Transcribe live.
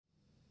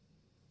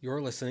You're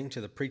listening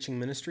to the preaching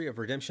ministry of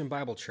Redemption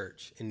Bible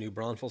Church in New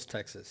Braunfels,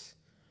 Texas,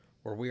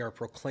 where we are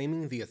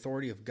proclaiming the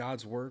authority of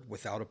God's Word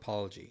without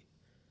apology.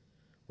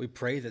 We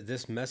pray that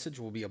this message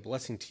will be a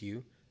blessing to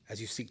you as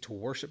you seek to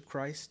worship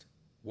Christ,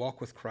 walk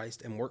with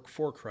Christ, and work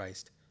for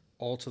Christ,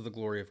 all to the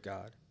glory of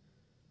God.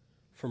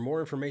 For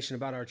more information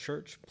about our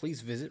church, please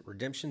visit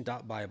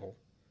redemption.bible.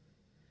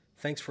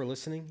 Thanks for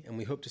listening, and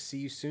we hope to see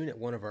you soon at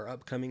one of our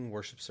upcoming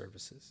worship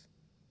services.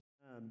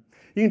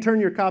 You can turn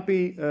your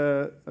copy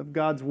of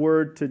God's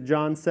Word to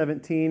John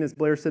 17. As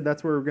Blair said,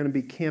 that's where we're going to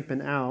be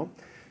camping out.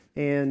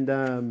 And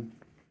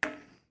I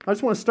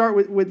just want to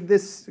start with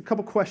this, a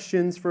couple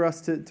questions for us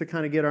to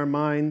kind of get our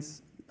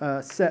minds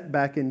set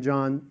back in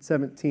John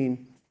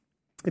 17.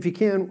 If you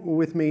can,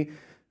 with me,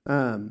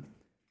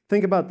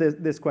 think about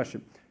this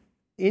question.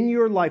 In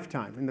your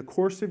lifetime, in the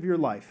course of your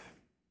life,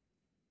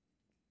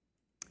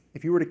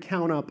 if you were to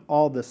count up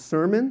all the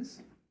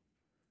sermons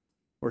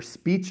or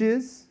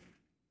speeches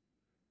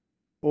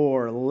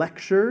or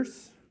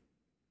lectures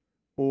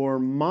or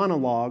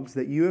monologues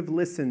that you have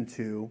listened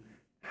to,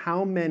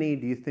 how many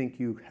do you think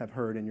you have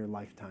heard in your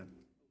lifetime?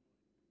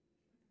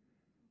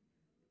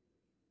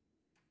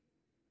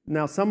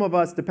 Now, some of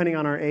us, depending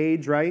on our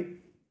age, right?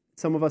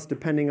 Some of us,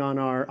 depending on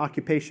our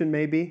occupation,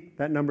 maybe,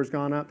 that number's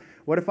gone up.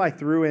 What if I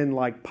threw in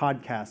like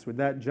podcasts? Would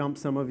that jump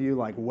some of you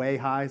like way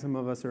high? Some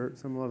of us are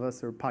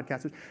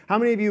podcasters. How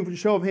many of you,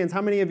 show of hands,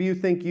 how many of you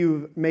think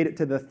you've made it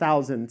to the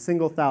 1,000,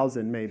 single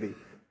 1,000 maybe?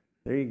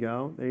 There you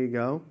go. There you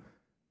go.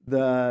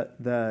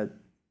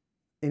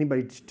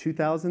 Anybody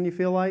 2,000? You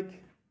feel like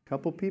a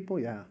couple people?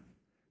 Yeah,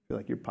 I feel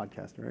like you're a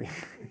podcaster,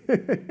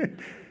 right?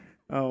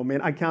 Oh man,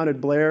 I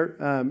counted Blair.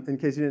 In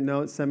case you didn't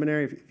know, at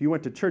seminary, if you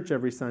went to church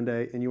every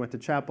Sunday and you went to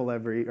chapel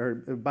or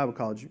Bible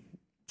college,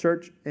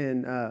 church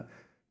and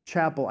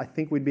chapel, I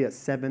think we'd be at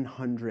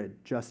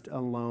 700 just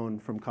alone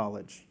from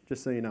college.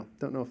 Just so you know,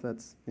 don't know if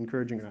that's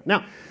encouraging or not.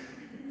 Now.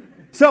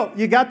 So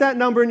you got that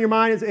number in your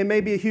mind. It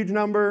may be a huge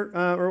number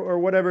or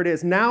whatever it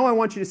is. Now I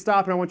want you to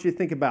stop and I want you to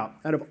think about,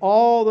 out of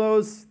all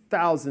those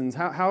thousands,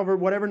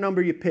 whatever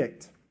number you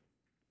picked,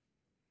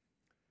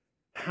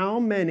 how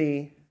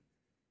many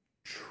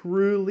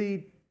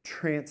truly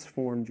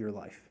transformed your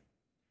life?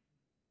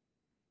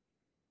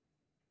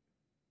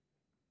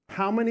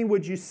 How many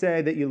would you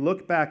say that you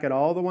look back at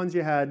all the ones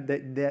you had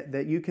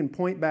that you can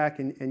point back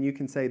and you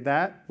can say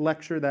that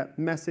lecture, that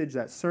message,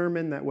 that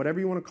sermon, that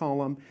whatever you want to call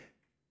them,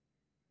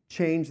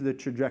 changed the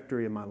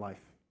trajectory of my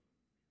life?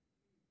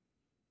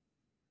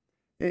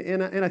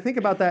 And I think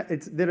about that,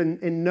 it's that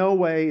in no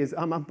way is,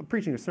 I'm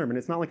preaching a sermon.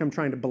 It's not like I'm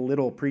trying to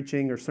belittle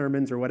preaching or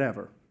sermons or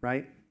whatever,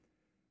 right?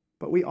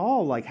 But we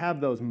all like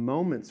have those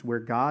moments where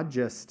God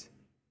just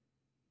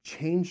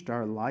changed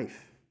our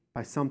life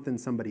by something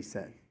somebody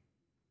said.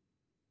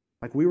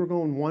 Like we were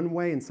going one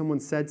way and someone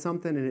said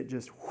something and it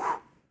just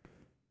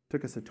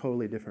took us a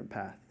totally different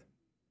path.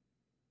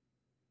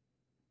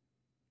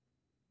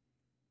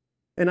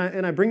 And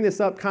I bring this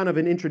up kind of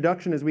an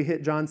introduction as we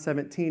hit John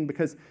 17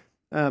 because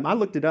I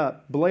looked it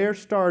up.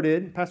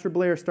 Pastor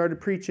Blair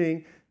started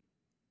preaching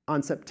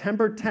on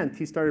September 10th.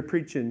 He started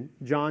preaching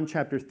John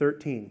chapter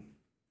 13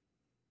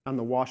 on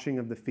the washing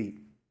of the feet.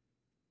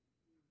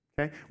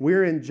 Okay?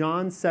 We're in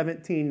John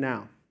 17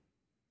 now.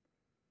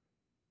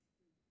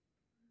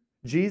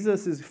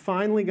 Jesus is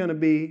finally going to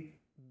be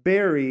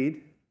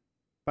buried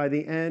by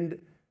the end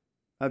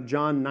of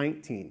John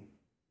 19.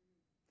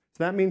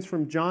 So that means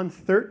from John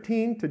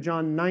 13 to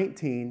John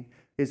 19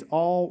 is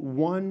all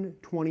one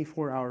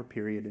 24-hour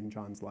period in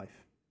John's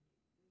life.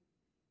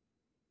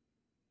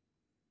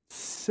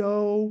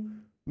 So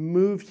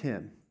moved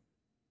him.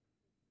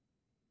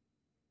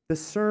 The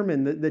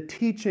sermon, the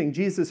teaching,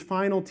 Jesus'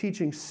 final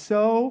teaching,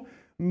 so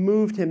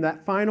moved him.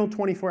 That final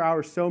 24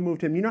 hours so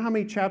moved him. You know how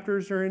many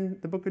chapters are in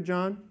the book of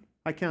John?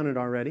 I counted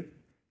already.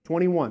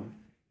 21.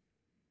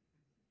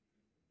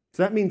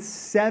 So that means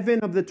 7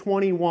 of the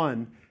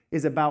 21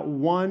 is about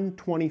one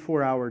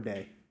 24-hour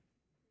day.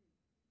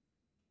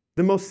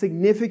 The most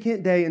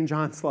significant day in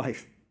John's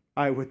life,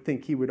 I would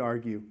think he would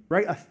argue.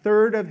 Right? A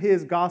third of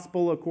his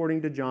gospel,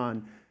 according to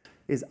John,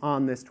 is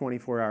on this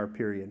 24-hour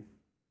period.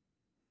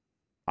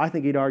 I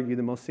think he'd argue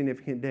the most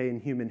significant day in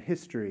human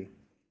history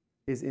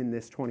is in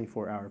this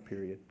 24-hour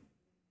period.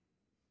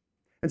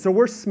 And so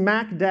we're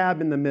smack dab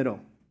in the middle.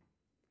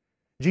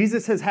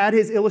 Jesus has had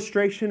his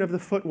illustration of the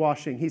foot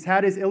washing. He's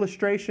had his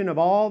illustration of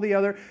all the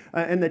other,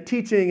 and the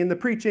teaching and the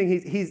preaching.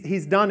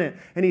 He's done it,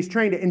 and he's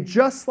trained it. And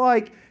just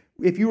like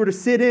if you were to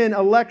sit in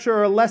a lecture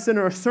or a lesson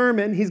or a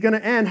sermon, he's going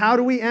to end. How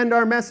do we end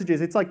our messages?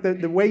 It's like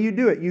the way you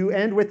do it. You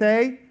end with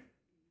a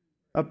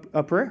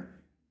prayer.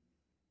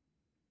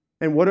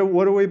 And what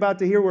are we about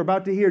to hear? We're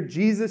about to hear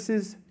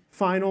Jesus'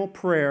 final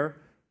prayer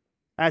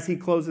as he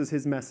closes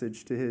his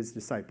message to his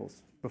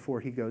disciples before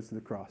he goes to the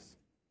cross.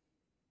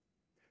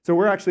 So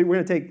we're going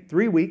to take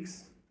 3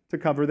 weeks to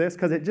cover this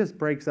because it just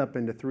breaks up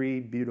into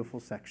 3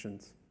 beautiful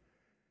sections.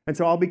 And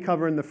so I'll be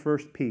covering the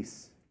first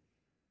piece.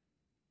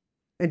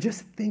 And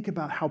just think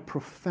about how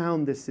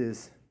profound this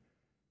is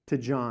to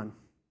John.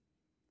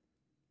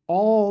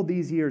 all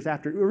these years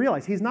after.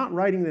 Realize he's not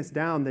writing this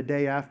down the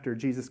day after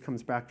Jesus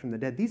comes back from the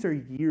dead. These are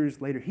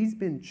years later. He's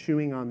been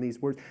chewing on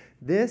these words.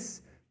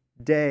 This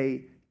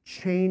day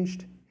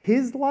changed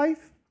his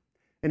life,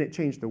 and it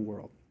changed the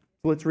world.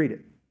 So let's read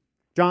it.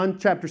 John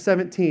chapter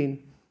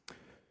 17,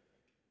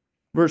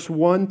 verse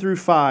 1 through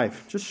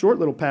 5. Just short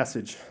little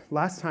passage.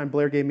 Last time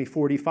Blair gave me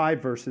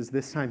 45 verses.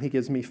 This time he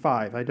gives me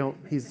 5.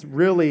 He's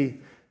really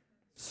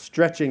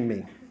stretching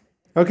me.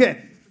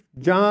 Okay,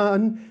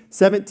 John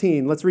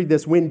 17. Let's read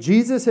this. When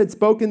Jesus had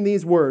spoken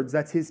these words,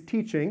 that's his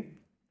teaching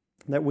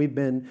that we've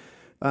been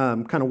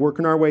kind of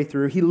working our way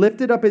through, he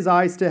lifted up his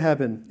eyes to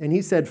heaven and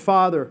he said,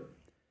 Father,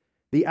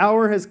 the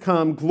hour has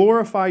come.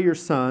 Glorify your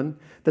Son,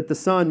 that the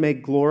Son may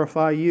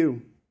glorify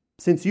you,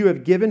 since you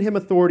have given him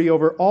authority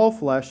over all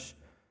flesh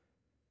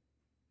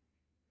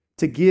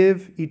to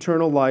give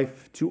eternal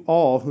life to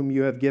all whom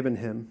you have given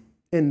him.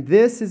 And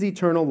this is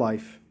eternal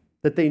life,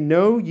 that they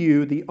know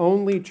you, the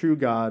only true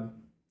God,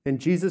 and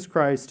Jesus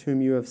Christ,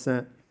 whom you have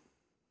sent.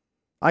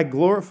 I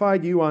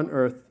glorified you on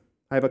earth.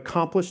 I have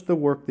accomplished the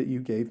work that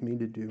you gave me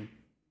to do.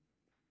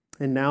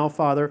 And now,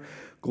 Father,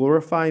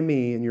 glorify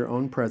me in your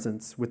own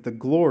presence with the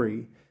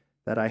glory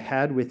that I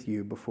had with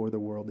you before the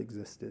world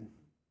existed.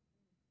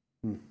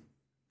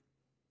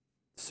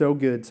 So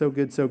good, so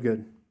good, so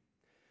good.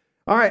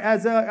 All right,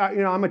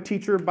 I'm a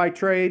teacher by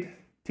trade,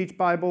 teach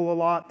Bible a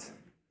lot.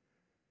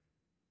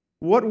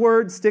 What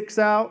word sticks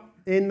out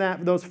in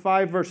those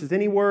 5 verses?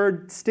 Any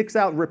word sticks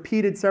out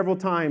repeated several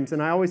times,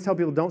 and I always tell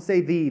people, don't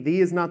say "the."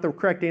 "The" is not the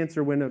correct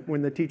answer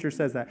when the teacher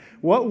says that.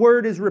 What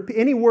word is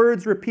any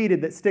words repeated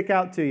that stick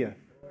out to you?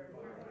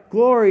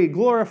 Glory,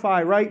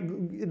 glorify, right?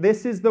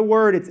 This is the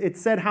word.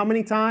 It's said how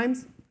many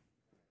times?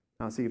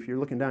 I'll see if you're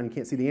looking down, you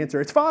can't see the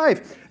answer. It's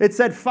 5. It's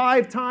said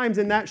 5 times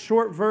in that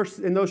short verse,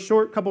 in those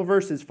short couple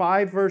verses.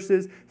 5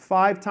 verses,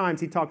 5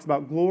 times he talks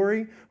about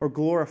glory or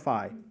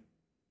glorify.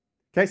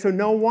 Okay, so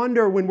no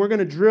wonder when we're going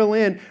to drill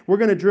in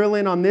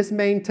on this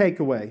main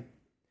takeaway.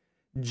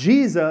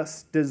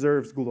 Jesus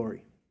deserves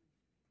glory.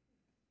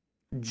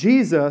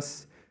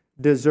 Jesus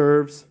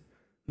deserves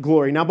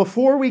glory. Now,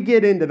 before we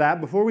get into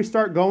that, before we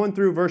start going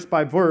through verse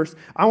by verse,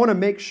 I want to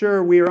make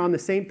sure we are on the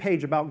same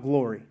page about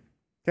glory.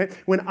 Okay?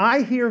 When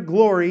I hear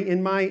glory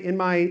in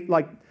my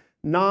like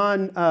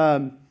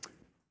non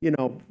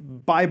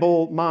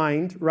Bible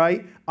mind,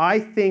 right? I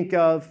think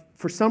of,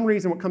 for some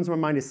reason, what comes to my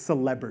mind is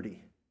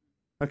celebrity.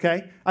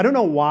 Okay? I don't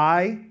know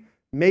why.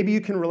 Maybe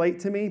you can relate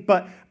to me,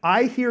 but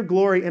I hear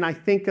glory and I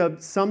think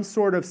of some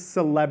sort of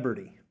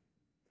celebrity.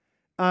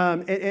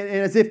 And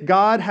as if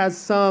God has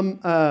some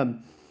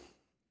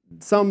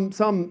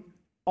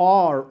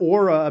awe or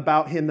aura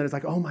about him that is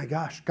like, oh my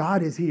gosh,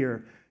 God is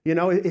here. You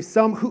know, if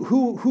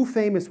who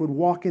famous would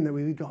walk in that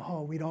we would go,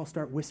 oh, we'd all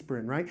start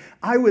whispering, right?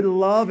 I would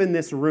love in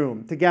this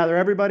room to gather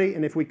everybody,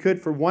 and if we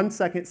could for 1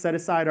 second set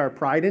aside our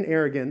pride and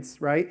arrogance,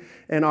 right?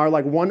 And our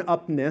like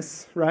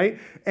one-upness, right?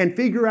 And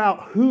figure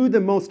out who the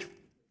most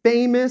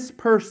famous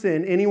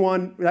person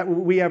anyone that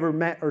we ever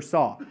met or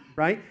saw,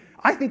 right?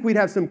 I think we'd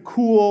have some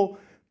cool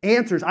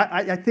answers.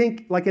 I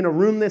think like in a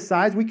room this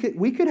size,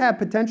 we could have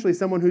potentially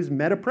someone who's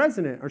met a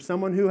president or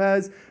someone who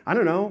has, I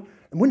don't know,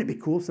 wouldn't it be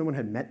cool if someone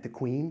had met the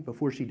queen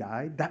before she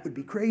died? That would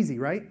be crazy,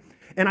 right?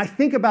 And I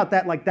think about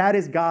that like that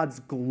is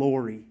God's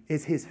glory,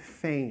 is his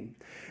fame.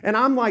 And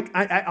I'm like,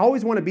 I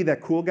always want to be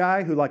that cool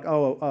guy who like,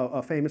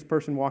 a famous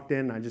person walked in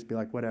and I'd just be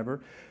like,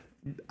 whatever.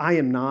 I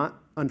am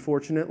not,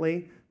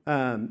 unfortunately.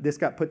 This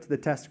got put to the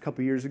test a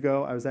couple years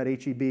ago. I was at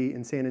HEB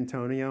in San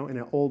Antonio and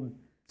an old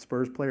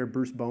Spurs player,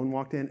 Bruce Bone,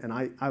 walked in and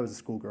I was a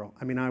schoolgirl.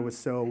 I mean, I was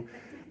so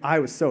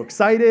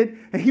excited.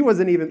 And he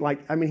wasn't even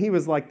like, he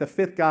was like the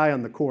 5th guy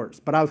on the court.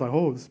 But I was like,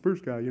 oh, the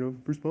Spurs guy,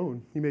 Bruce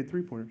Bone. He made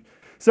 3-pointers.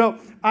 So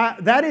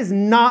that is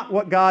not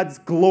what God's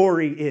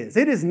glory is.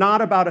 It is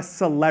not about a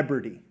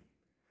celebrity.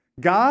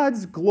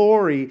 God's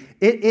glory,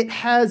 it's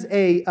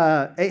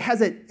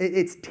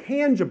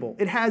tangible.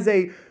 It has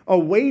a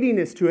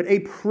weightiness to it,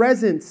 a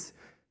presence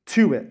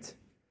to it.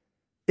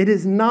 It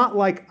is not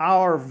like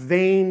our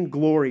vain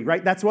glory,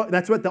 right? That's what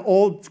the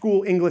old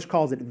school English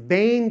calls it,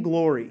 vain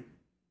glory.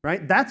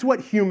 Right? That's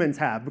what humans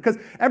have. Because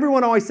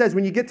everyone always says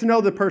when you get to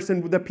know the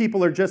person, the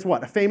people are just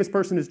what? A famous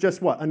person is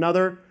just what?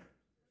 Another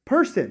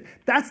person.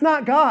 That's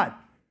not God.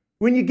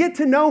 When you get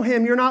to know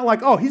him, you're not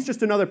like, oh, he's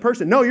just another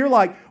person. No, you're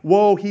like,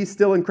 whoa, he's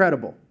still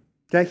incredible.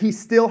 Okay? He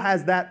still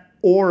has that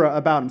aura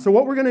about him. So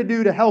what we're going to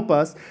do to help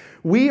us,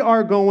 we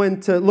are going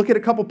to look at a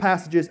couple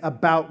passages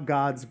about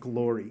God's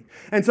glory.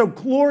 And so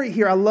glory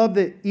here, I love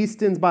that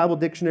Easton's Bible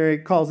Dictionary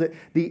calls it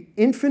the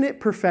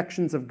infinite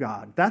perfections of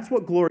God. That's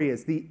what glory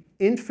is, the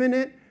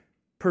infinite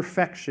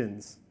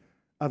perfections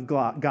of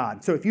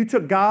God. So if you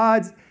took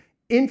God's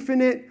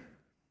infinite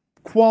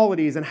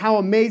qualities and how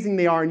amazing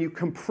they are and you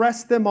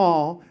compress them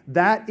all,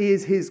 that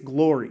is his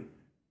glory.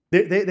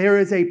 There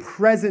is a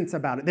presence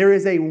about it. There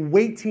is a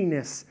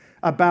weightiness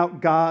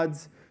about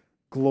God's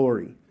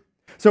glory.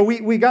 So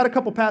we got a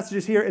couple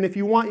passages here, and if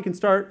you want, you can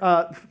start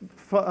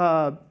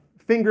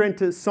finger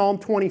into Psalm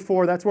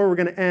 24. That's where we're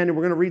going to end, and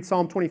we're going to read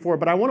Psalm 24.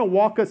 But I want to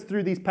walk us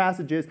through these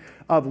passages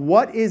of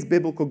what is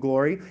biblical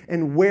glory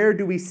and where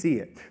do we see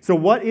it. So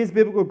what is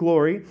biblical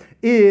glory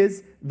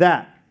is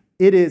that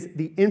it is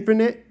the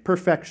infinite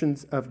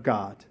perfections of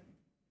God.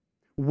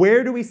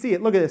 Where do we see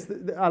it? Look at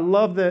this. I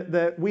love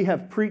that we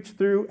have preached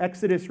through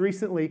Exodus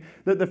recently.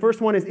 The first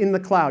one is in the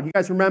cloud. You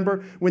guys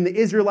remember when the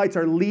Israelites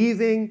are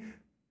leaving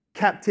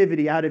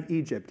captivity out of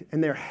Egypt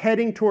and they're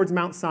heading towards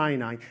Mount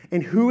Sinai.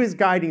 And who is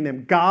guiding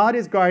them? God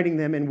is guiding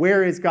them. And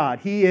where is God?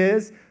 He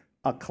is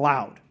a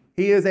cloud.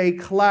 He is a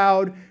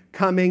cloud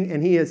coming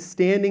and he is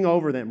standing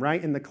over them,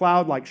 right? And the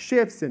cloud like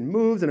shifts and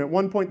moves. And at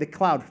one point the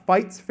cloud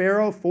fights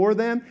Pharaoh for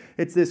them.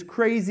 It's this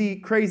crazy,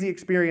 crazy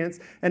experience.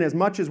 And as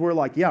much as we're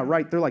like, yeah,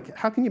 right. They're like,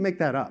 how can you make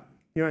that up?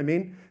 You know what I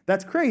mean?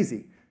 That's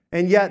crazy.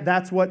 And yet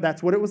that's what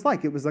it was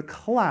like. It was a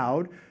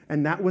cloud,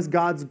 and that was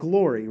God's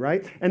glory,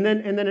 right? And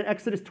then in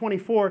Exodus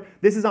 24,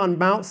 this is on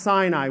Mount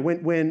Sinai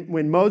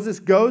when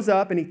Moses goes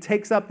up and he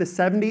takes up the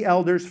 70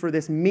 elders for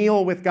this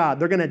meal with God.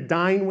 They're going to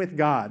dine with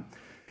God.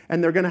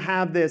 And they're going to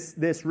have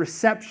this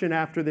reception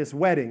after this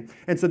wedding.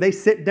 And so they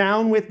sit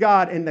down with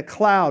God, and the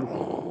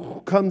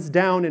cloud comes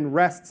down and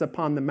rests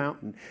upon the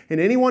mountain. And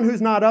anyone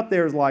who's not up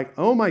there is like,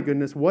 oh my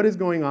goodness, what is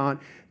going on?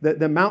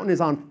 The mountain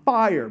is on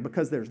fire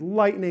because there's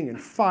lightning and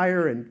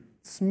fire and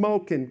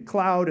smoke and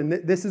cloud, and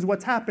this is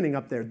what's happening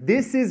up there.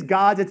 This is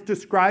God's, it's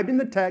described in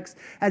the text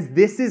as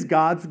this is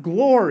God's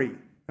glory,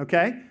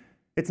 okay?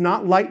 It's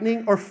not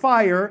lightning or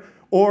fire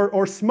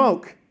or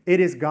smoke.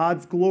 It is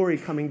God's glory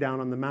coming down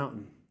on the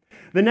mountain.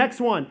 The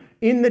next one,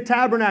 in the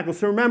tabernacle.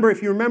 So remember,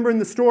 if you remember in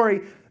the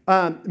story,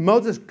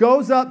 Moses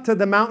goes up to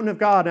the mountain of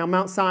God on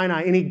Mount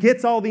Sinai, and he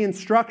gets all the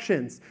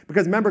instructions.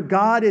 Because remember,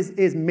 God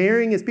is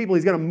marrying his people.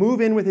 He's going to move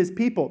in with his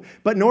people.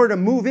 But in order to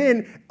move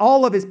in,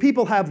 all of his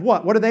people have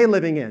what? What are they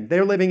living in?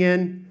 They're living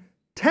in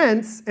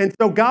tents. And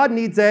so God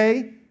needs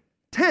a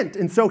tent.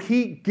 And so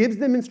he gives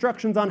them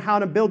instructions on how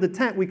to build a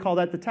tent. We call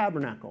that the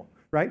tabernacle.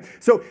 Right?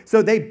 So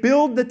they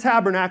build the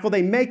tabernacle,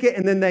 they make it,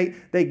 and then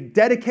they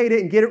dedicate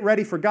it and get it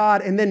ready for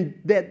God. And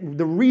then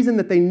the reason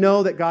that they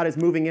know that God is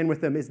moving in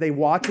with them is they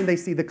watch and they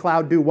see the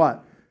cloud do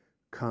what?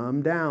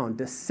 Come down,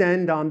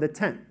 descend on the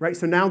tent. Right?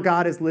 So now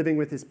God is living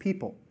with his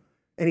people,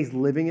 and he's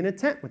living in a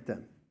tent with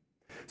them.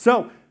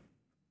 So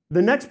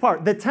the next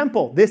part, the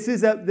temple. This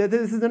is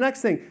the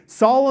next thing.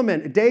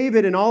 Solomon,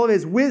 David, and all of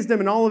his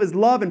wisdom and all of his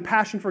love and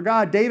passion for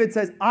God. David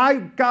says,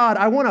 I'm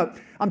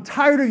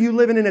tired of you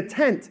living in a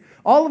tent.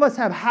 All of us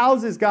have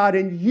houses, God,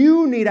 and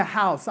you need a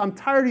house. I'm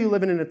tired of you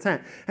living in a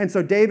tent. And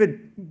so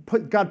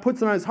God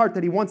puts it on his heart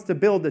that he wants to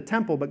build a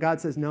temple, but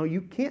God says, no, you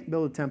can't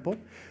build a temple.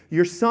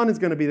 Your son is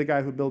going to be the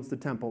guy who builds the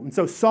temple. And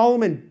so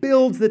Solomon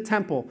builds the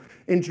temple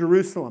in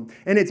Jerusalem.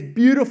 And it's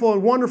beautiful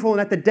and wonderful. And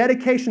at the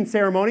dedication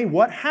ceremony,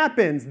 what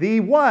happens?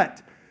 The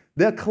what?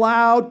 The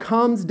cloud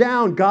comes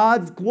down.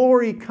 God's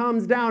glory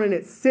comes down and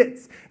it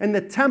sits. And the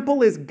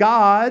temple is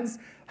God's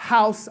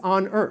house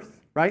on earth.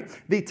 Right?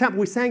 The temple,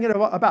 we sang it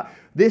about,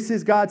 this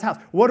is God's house.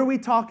 What are we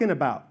talking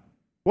about?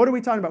 What are we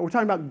talking about? We're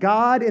talking about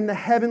God in the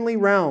heavenly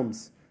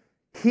realms.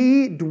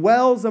 He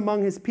dwells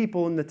among his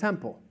people in the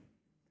temple.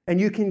 And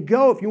you can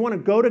go, if you want to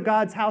go to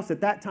God's house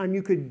at that time,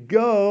 you could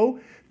go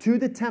to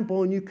the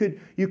temple and you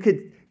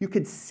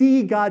could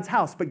see God's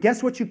house. But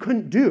guess what you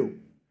couldn't do?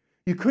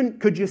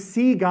 Could you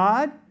see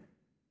God?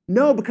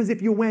 No, because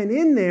if you went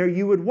in there,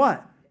 you would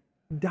what?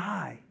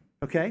 Die.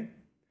 Okay?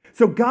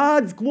 So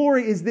God's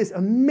glory is this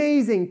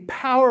amazing,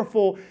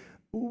 powerful,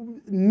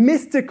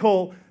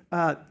 mystical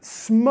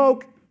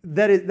smoke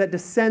that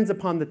descends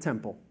upon the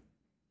temple.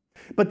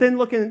 But then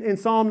look in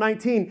Psalm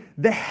 19,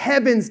 the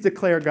heavens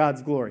declare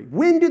God's glory.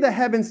 When do the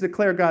heavens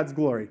declare God's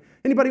glory?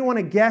 Anybody want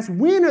to guess?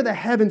 When are the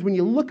heavens, when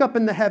you look up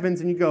in the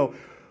heavens and you go,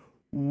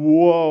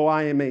 whoa,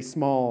 I am a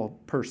small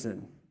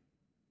person?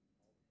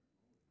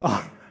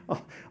 Oh,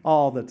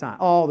 all the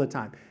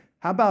time.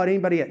 How about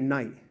anybody at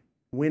night?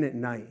 When at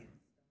night?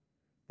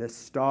 The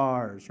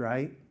stars,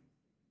 right?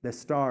 The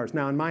stars.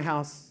 Now, in my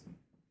house,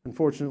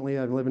 unfortunately,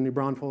 I live in New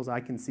Braunfels, I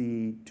can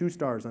see 2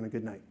 stars on a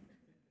good night.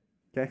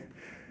 Okay?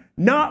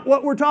 Not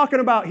what we're talking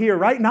about here,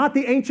 right? Not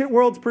the ancient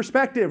world's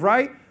perspective,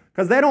 right?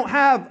 Because they don't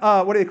have,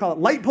 what do they call it?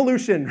 Light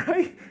pollution,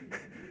 right?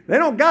 They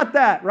don't got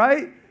that,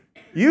 right?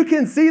 You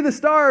can see the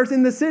stars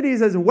in the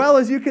cities as well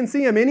as you can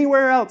see them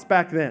anywhere else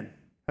back then,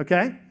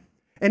 okay?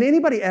 And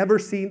anybody ever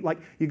seen, like,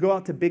 you go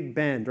out to Big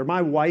Bend, or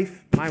my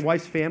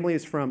wife's family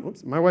is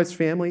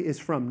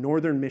from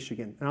northern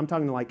Michigan, and I'm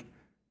talking like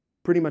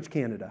pretty much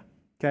Canada,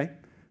 okay?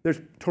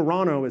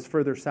 Toronto is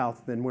further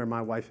south than where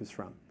my wife is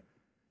from.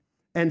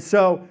 And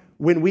so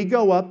when we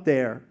go up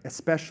there,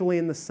 especially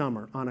in the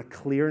summer, on a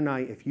clear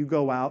night, if you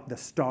go out, the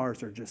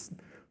stars are just,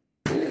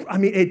 I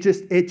mean, it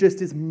just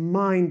is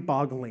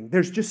mind-boggling.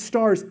 There's just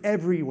stars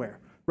everywhere,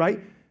 right?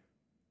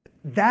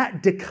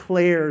 That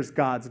declares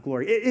God's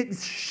glory. It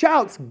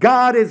shouts,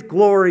 God is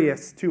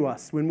glorious to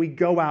us when we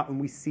go out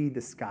and we see the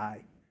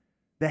sky,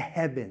 the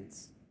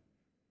heavens.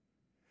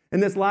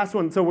 And this last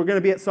one, so we're going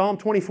to be at Psalm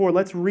 24.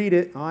 Let's read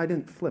it. Oh, I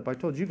didn't flip. I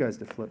told you guys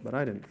to flip, but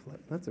I didn't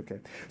flip. That's okay.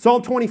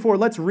 Psalm 24,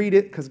 let's read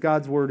it because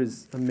God's word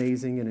is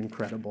amazing and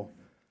incredible.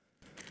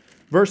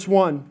 Verse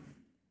 1,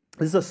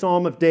 this is a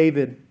psalm of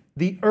David.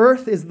 The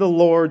earth is the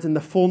Lord's and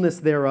the fullness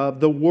thereof,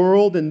 the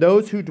world and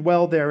those who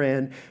dwell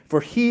therein, for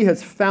he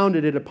has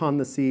founded it upon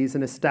the seas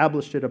and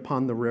established it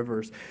upon the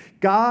rivers.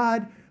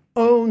 God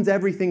owns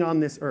everything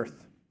on this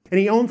earth. And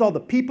he owns all the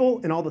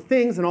people and all the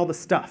things and all the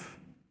stuff.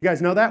 You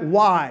guys know that?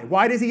 Why?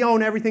 Why does he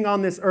own everything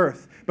on this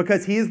earth?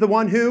 Because he is the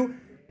one who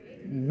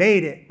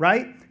made it,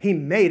 right? He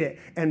made it.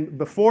 And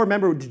before,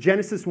 remember,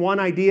 Genesis 1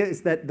 idea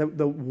is that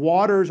the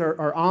waters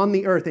are on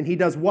the earth. And he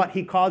does what?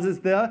 He causes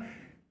the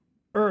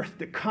earth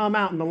to come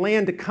out and the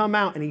land to come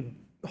out. And he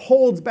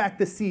holds back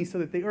the sea so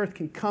that the earth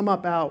can come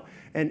up out.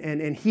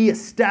 And he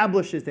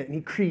establishes it and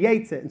he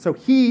creates it. And so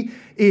he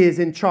is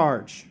in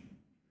charge.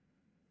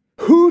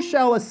 Who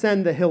shall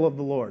ascend the hill of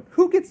the Lord?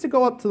 Who gets to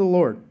go up to the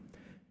Lord?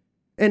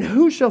 And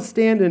who shall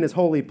stand in his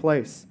holy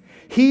place?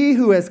 He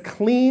who has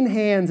clean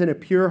hands and a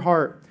pure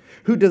heart,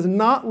 who does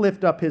not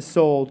lift up his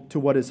soul to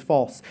what is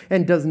false,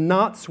 and does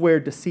not swear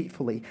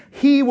deceitfully.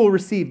 He will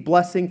receive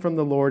blessing from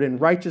the Lord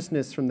and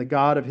righteousness from the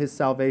God of his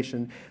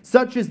salvation.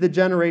 Such is the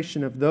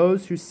generation of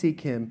those who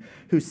seek him,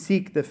 who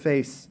seek the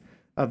face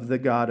of the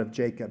God of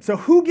Jacob. So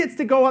who gets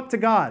to go up to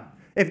God?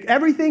 If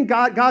everything,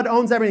 God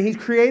owns everything. He's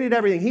created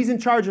everything. He's in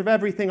charge of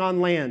everything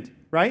on land,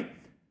 right?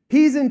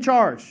 He's in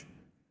charge.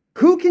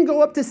 Who can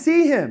go up to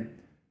see him?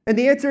 And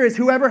the answer is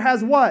whoever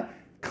has what?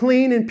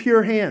 Clean and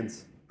pure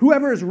hands.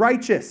 Whoever is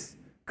righteous.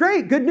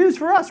 Great, good news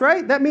for us,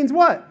 right? That means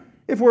what?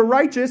 If we're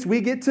righteous, we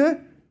get to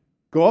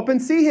go up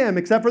and see him,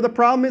 except for the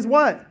problem is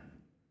what?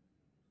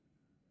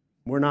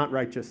 We're not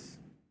righteous.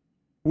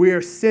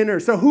 We're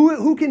sinners. So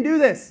who can do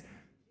this?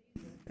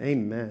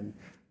 Amen.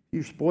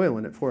 You're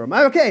spoiling it for him.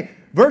 Okay,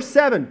 verse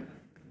 7.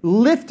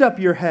 Lift up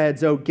your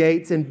heads, O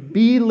gates, and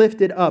be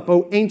lifted up,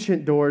 O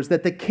ancient doors,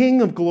 that the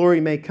King of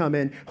glory may come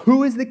in.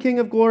 Who is the King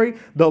of glory?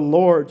 The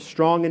Lord,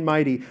 strong and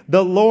mighty.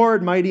 The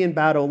Lord, mighty in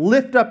battle.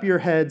 Lift up your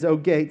heads, O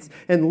gates,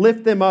 and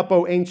lift them up,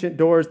 O ancient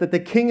doors, that the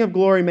King of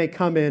glory may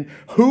come in.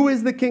 Who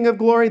is the King of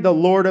glory? The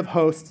Lord of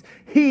hosts.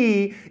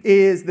 He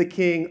is the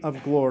King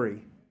of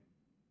glory.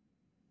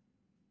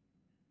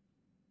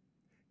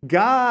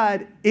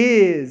 God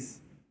is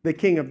the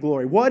King of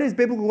glory. What is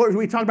biblical glory?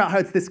 We talk about how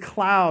it's this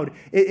cloud.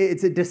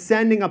 It's a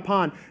descending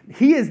upon.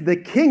 He is the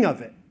king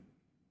of it.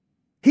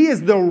 He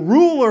is the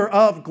ruler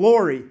of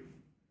glory.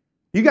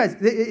 You guys,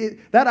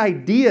 that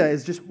idea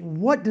is just,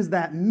 what does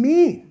that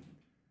mean?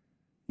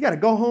 You got to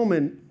go home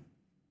and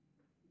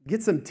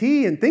get some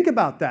tea and think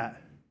about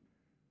that.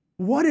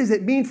 What does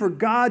it mean for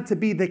God to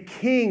be the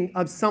king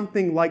of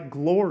something like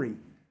glory?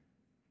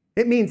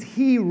 It means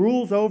he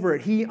rules over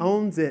it. He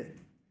owns it.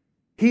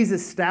 He's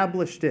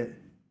established it.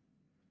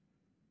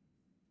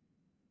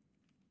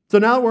 So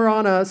now we're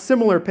on a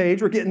similar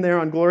page. We're getting there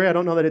on glory. I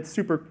don't know that it's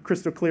super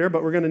crystal clear,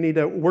 but we're going to need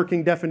a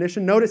working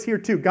definition. Notice here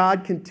too,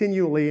 God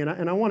continually,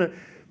 and I want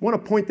to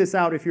point this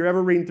out. If you're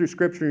ever reading through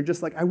Scripture, and you're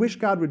just like, I wish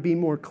God would be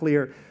more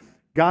clear.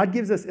 God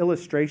gives us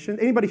illustrations.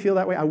 Anybody feel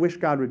that way? I wish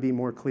God would be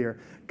more clear.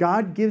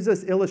 God gives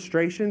us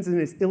illustrations, and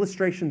his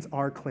illustrations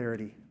are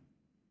clarity.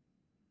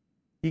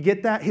 You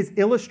get that? His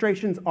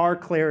illustrations are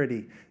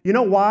clarity. You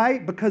know why?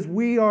 Because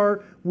we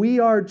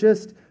are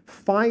just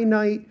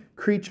finite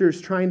creatures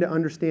trying to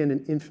understand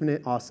an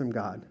infinite, awesome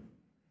God.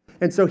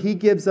 And so he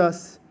gives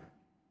us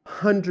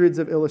hundreds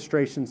of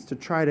illustrations to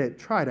try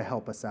to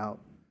help us out.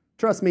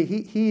 Trust me,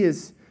 he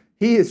is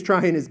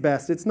trying his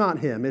best. It's not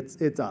him,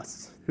 it's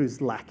us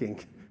who's lacking.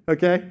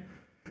 Okay?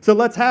 So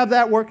let's have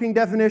that working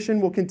definition.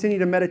 We'll continue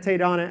to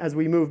meditate on it as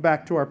we move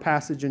back to our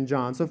passage in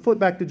John. So flip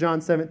back to John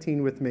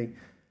 17 with me.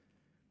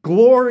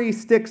 Glory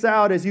sticks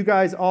out, as you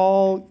guys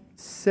all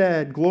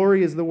said.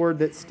 Glory is the word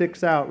that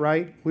sticks out,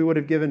 right? We would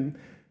have given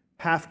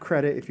half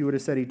credit if you would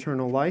have said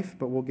eternal life,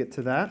 but we'll get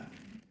to that.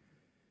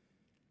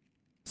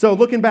 So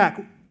looking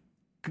back,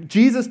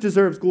 Jesus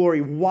deserves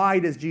glory. Why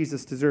does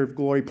Jesus deserve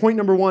glory? Point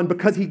number 1,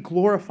 because he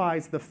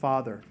glorifies the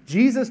Father.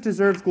 Jesus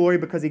deserves glory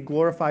because he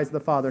glorifies the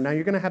Father. Now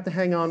you're going to have to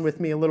hang on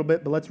with me a little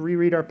bit, but let's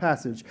reread our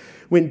passage.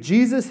 When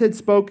Jesus had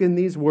spoken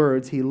these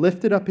words, he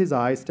lifted up his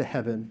eyes to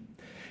heaven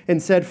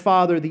and said,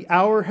 Father, the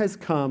hour has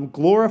come.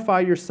 Glorify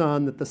your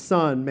Son, that the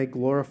Son may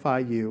glorify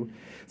you,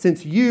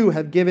 since you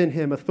have given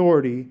him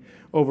authority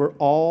over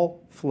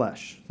all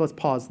flesh. So let's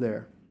pause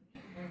there.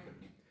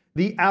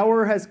 The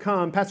hour has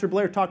come. Pastor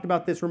Blair talked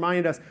about this,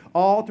 reminded us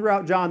all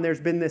throughout John, there's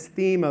been this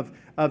theme of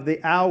the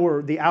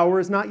hour. The hour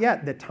is not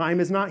yet. The time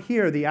is not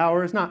here. The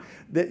hour is not.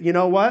 You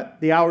know what?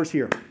 The hour's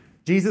here.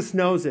 Jesus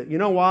knows it. You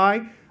know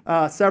why?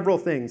 Several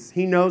things.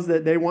 He knows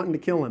that they're wanting to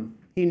kill him.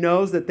 He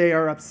knows that they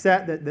are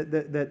upset, that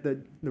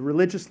the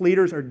religious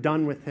leaders are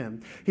done with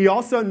him. He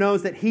also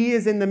knows that he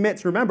is in the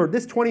midst. Remember,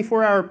 this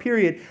 24-hour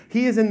period,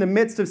 he is in the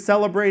midst of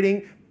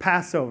celebrating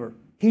Passover.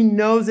 He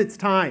knows it's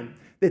time.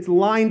 It's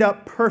lined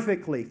up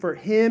perfectly for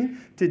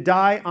him to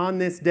die on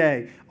this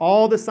day.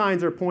 All the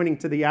signs are pointing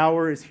to the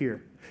hour is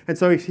here. And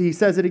so he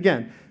says it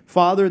again.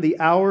 Father, the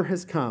hour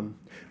has come.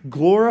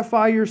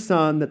 glorify your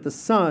Son, that the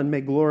Son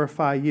may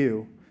glorify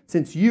you,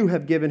 since you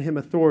have given him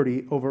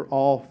authority over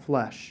all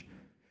flesh.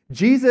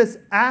 Jesus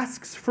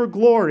asks for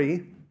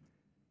glory.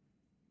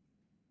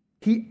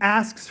 He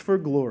asks for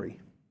glory.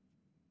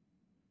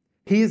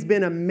 He has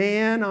been a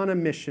man on a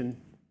mission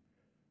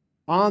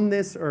on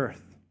this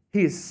earth.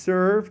 He has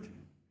served,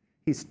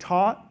 he's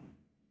taught,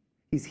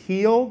 he's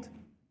healed,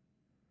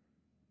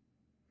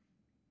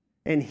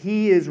 and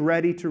he is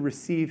ready to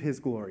receive his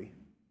glory.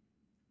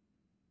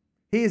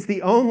 He is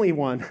the only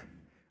one,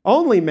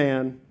 only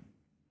man,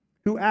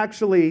 who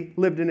actually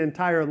lived an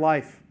entire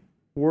life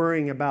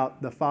worrying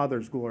about the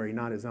Father's glory,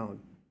 not his own.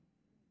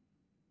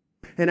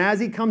 And as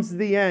he comes to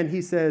the end,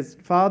 he says,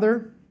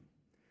 Father,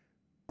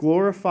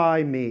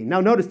 glorify me.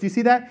 Now notice, do you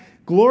see that?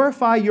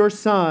 Glorify your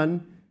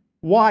Son.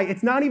 Why?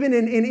 It's not even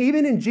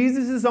in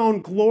Jesus'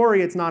 own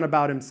glory, it's not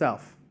about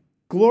himself.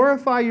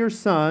 Glorify your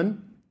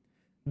Son,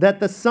 that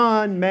the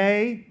Son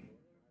may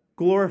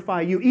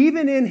glorify you.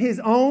 Even in his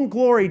own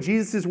glory,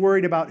 Jesus is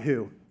worried about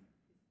who?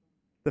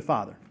 The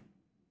Father.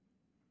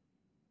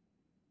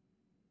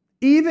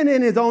 Even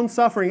in his own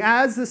suffering,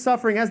 as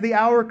the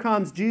hour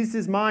comes,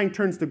 Jesus' mind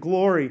turns to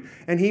glory.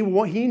 And he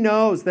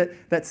knows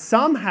that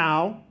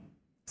somehow,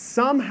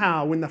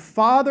 when the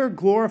Father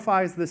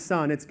glorifies the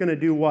Son, it's going to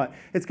do what?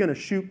 It's going to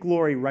shoot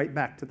glory right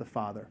back to the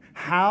Father.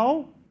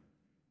 How?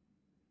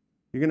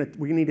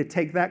 We need to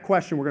take that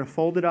question. We're going to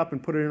fold it up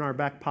and put it in our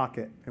back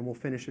pocket, and we'll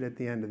finish it at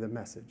the end of the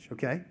message,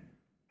 okay?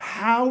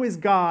 How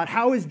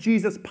is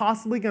Jesus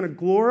possibly going to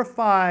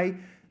glorify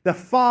the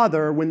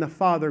Father when the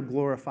Father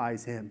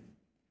glorifies him?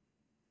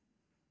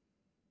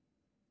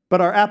 But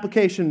our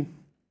application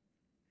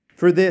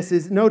for this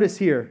is, notice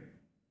here,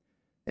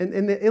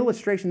 in the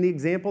illustration, the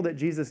example that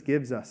Jesus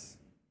gives us,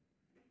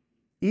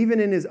 even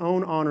in his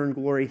own honor and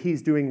glory,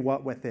 he's doing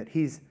what with it?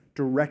 He's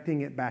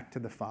directing it back to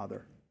the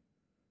Father.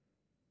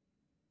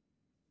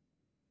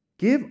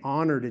 Give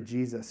honor to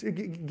Jesus.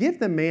 Give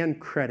the man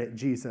credit,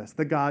 Jesus,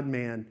 the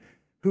God-man,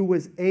 who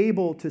was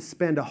able to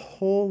spend a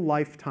whole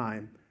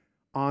lifetime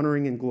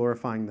honoring and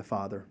glorifying the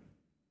Father,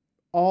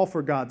 all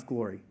for God's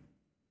glory.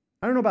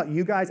 I don't know about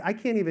you guys. I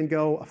can't even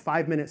go a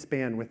 5-minute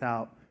span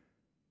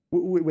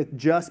with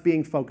just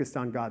being focused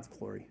on God's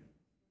glory.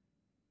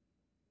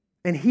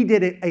 And he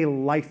did it a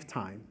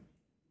lifetime.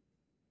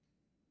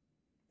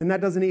 And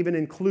that doesn't even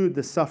include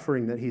the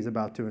suffering that he's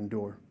about to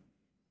endure.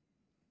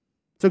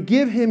 So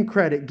give him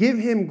credit, give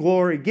him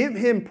glory, give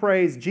him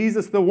praise.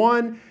 Jesus, the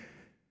one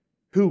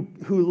who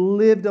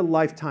lived a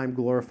lifetime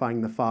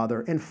glorifying the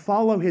Father, and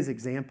follow his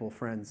example,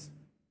 friends.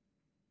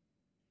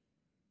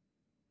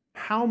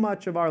 How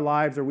much of our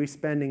lives are we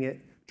spending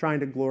it trying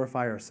to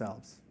glorify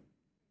ourselves?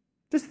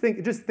 Just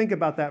think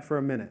about that for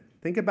a minute.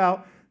 Think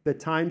about the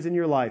times in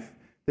your life,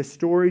 the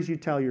stories you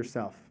tell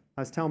yourself.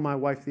 I was telling my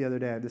wife the other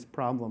day, I have this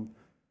problem.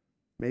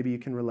 Maybe you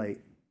can relate.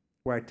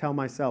 Where I tell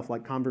myself,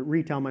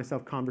 retell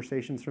myself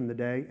conversations from the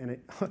day, and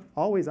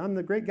always, I'm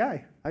the great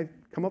guy. I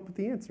come up with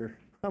the answer.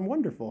 I'm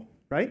wonderful,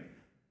 right?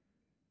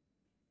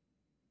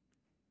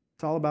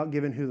 It's all about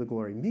giving who the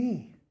glory?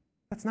 Me.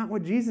 That's not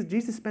what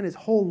Jesus spent his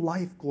whole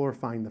life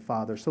glorifying the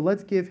Father. So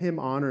let's give him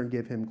honor and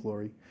give him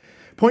glory.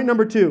 Point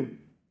number 2.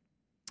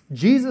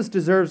 Jesus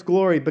deserves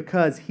glory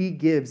because he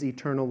gives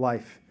eternal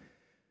life.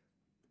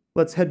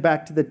 Let's head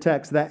back to the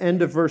text, that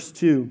end of verse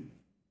 2.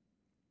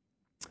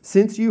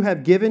 Since you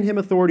have given him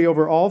authority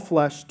over all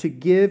flesh to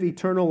give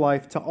eternal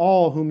life to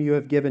all whom you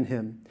have given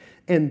him.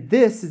 And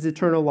this is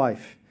eternal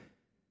life,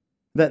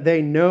 that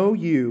they know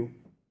you,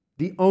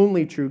 the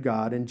only true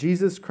God, and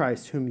Jesus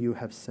Christ whom you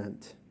have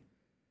sent.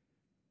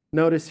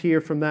 Notice here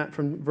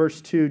from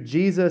verse 2,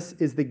 Jesus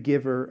is the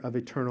giver of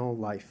eternal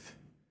life.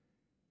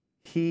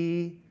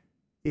 He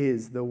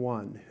is the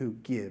one who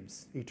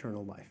gives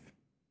eternal life.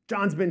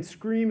 John's been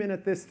screaming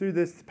at this through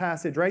this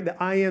passage, right? The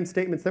I am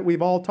statements that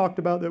we've all talked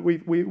about, that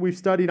we've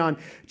studied on.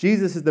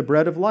 Jesus is the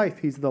bread of life.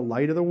 He's the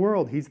light of the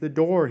world. He's the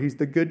door. He's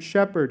the good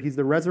shepherd. He's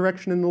the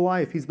resurrection and the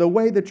life. He's the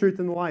way, the truth,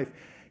 and the life.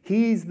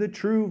 He's the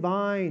true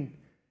vine.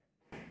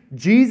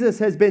 Jesus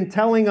has been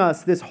telling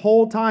us this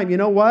whole time, you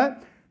know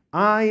what?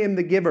 I am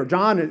the giver.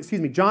 John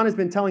has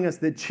been telling us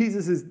that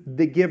Jesus is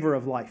the giver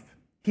of life.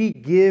 He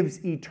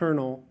gives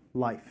eternal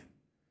life.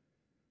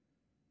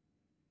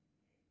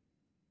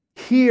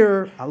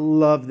 Here, I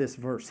love this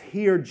verse.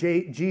 Here,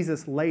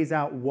 Jesus lays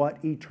out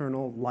what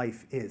eternal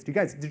life is. Did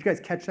you guys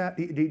catch that?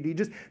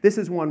 This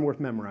is one worth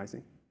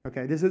memorizing.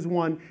 Okay, this is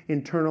one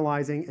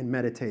internalizing and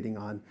meditating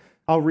on.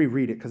 I'll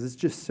reread it because it's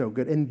just so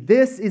good. And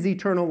this is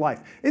eternal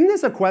life. Isn't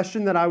this a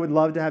question that I would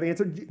love to have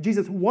answered?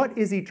 Jesus, what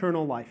is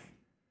eternal life?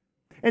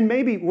 And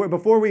maybe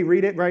before we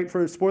read it, right,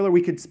 for a spoiler,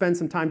 we could spend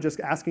some time just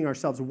asking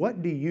ourselves,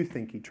 what do you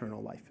think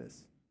eternal life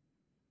is?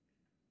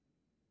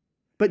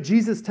 But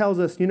Jesus tells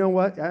us, you know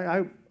what?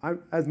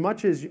 As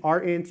much as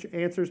our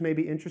answers may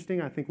be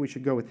interesting, I think we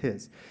should go with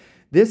his.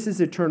 This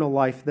is eternal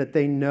life, that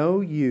they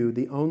know you,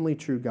 the only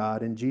true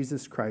God, and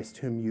Jesus Christ,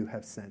 whom you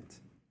have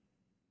sent.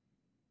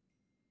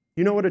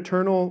 You know what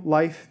eternal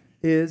life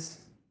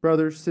is,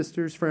 brothers,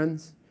 sisters,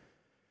 friends?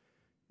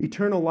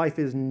 Eternal life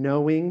is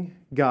knowing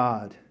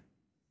God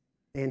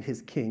and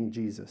his King,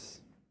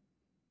 Jesus.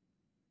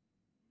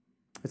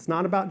 It's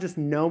not about just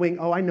knowing,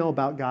 oh, I know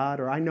about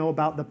God, or I know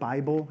about the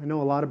Bible. I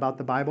know a lot about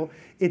the Bible.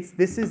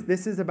 This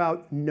is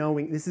about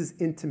knowing. This is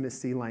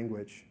intimacy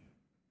language.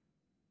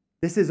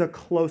 This is a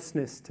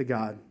closeness to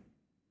God.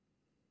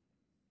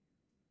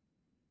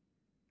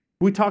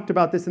 We talked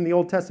about this in the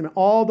Old Testament.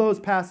 All those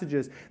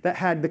passages that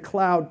had the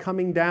cloud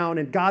coming down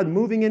and God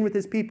moving in with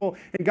his people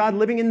and God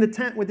living in the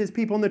tent with his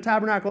people in the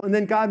tabernacle and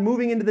then God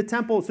moving into the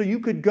temple so you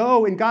could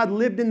go and God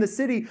lived in the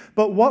city.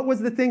 But what was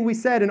the thing we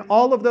said in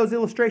all of those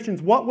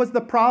illustrations? What was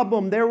the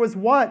problem? There was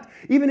what?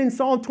 Even in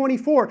Psalm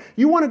 24,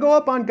 you want to go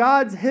up on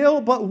God's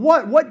hill, but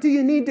what? What do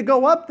you need to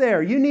go up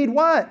there? You need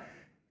what?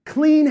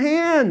 Clean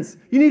hands.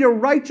 You need a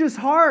righteous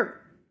heart.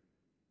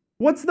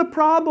 What's the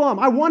problem?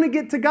 I want to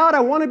get to God. I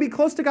want to be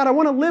close to God. I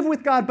want to live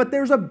with God. But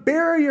there's a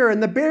barrier.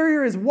 And the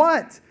barrier is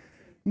what?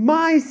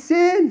 My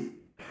sin.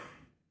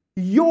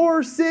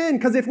 Your sin.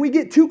 Because if we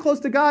get too close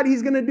to God,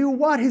 he's going to do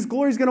what? His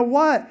glory's going to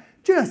what?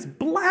 Just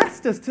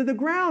blast us to the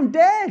ground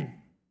dead.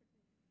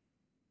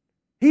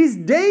 He's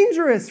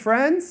dangerous,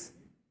 friends.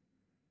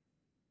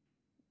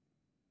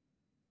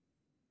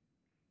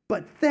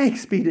 But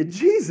thanks be to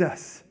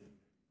Jesus.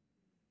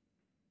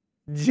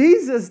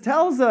 Jesus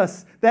tells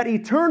us that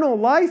eternal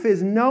life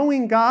is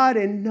knowing God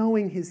and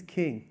knowing his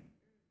King.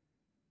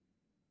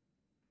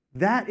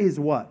 That is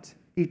what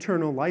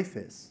eternal life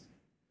is.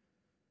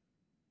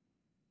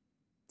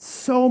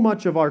 So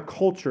much of our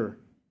culture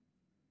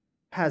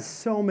has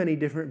so many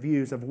different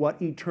views of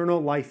what eternal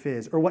life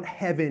is or what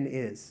heaven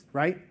is,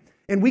 right?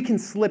 And we can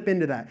slip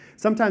into that.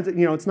 Sometimes,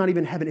 it's not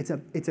even heaven.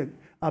 It's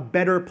a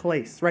better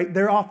place, right?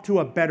 They're off to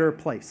a better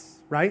place,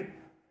 right?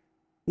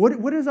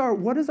 What is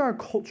our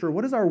culture,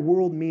 what does our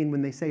world mean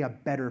when they say a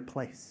better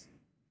place?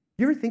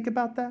 You ever think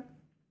about that?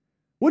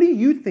 What do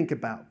you think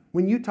about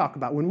when you talk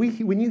about, when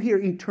you hear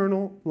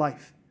eternal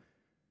life?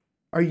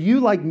 Are you,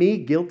 like me,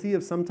 guilty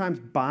of sometimes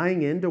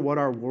buying into what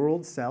our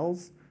world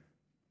sells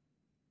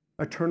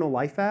eternal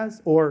life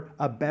as, or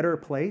a better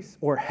place,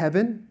 or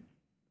heaven?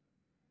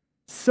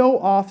 So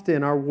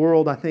often our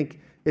world, I think,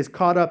 is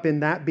caught up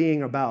in that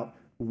being about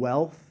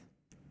wealth,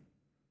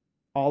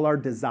 all our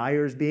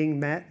desires being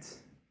met,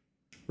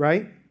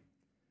 right?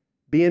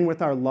 Being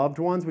with our loved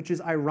ones, which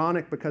is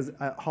ironic because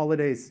at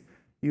holidays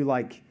you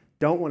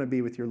don't want to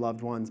be with your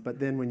loved ones, but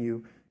then when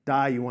you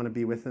die, you want to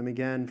be with them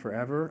again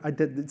forever.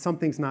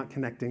 Something's not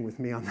connecting with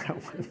me on that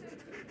one.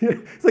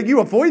 It's like you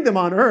avoid them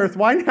on earth.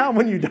 Why now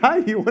when you die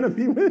you want to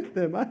be with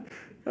them?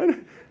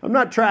 I'm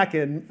not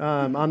tracking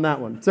on that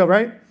one. So,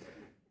 right?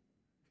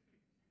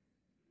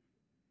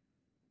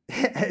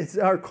 It's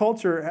our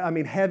culture,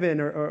 heaven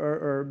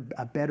or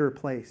a better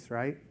place,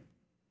 right?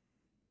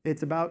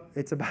 It's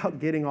about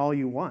getting all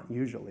you want,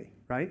 usually,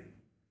 right?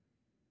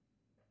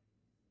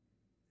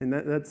 And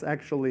that's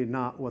actually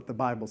not what the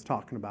Bible's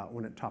talking about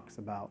when it talks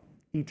about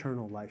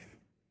eternal life.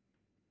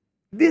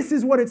 This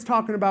is what it's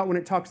talking about when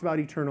it talks about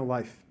eternal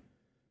life.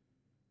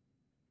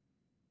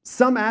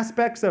 Some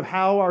aspects of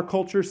how our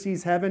culture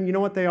sees heaven, you know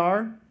what they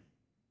are?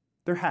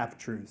 They're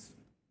half-truths.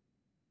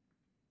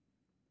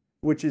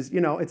 Which is,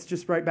 it's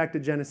just right back to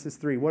Genesis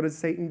 3. What does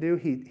Satan do?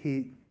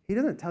 He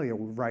doesn't tell you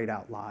right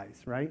out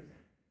lies, right?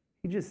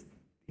 He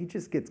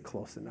just gets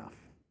close enough.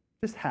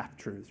 Just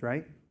half-truths,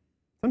 right?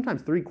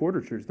 Sometimes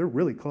three-quarter truths. They're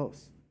really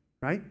close,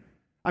 right?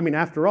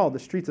 After all, the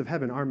streets of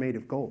heaven are made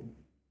of gold,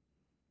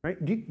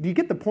 right? Do you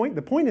get the point?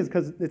 The point is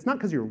because it's not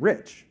because you're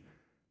rich.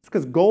 It's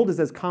because gold is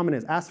as common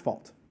as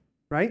asphalt,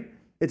 right?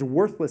 It's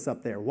worthless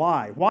up there.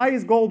 Why? Why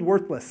is gold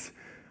worthless?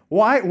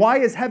 Why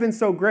is heaven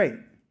so great?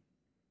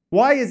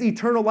 Why is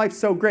eternal life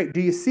so great?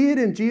 Do you see it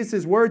in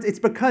Jesus' words? It's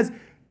because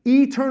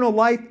eternal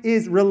life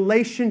is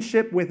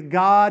relationship with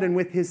God and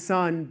with his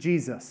Son,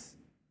 Jesus.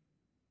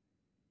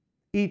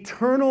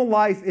 Eternal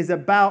life is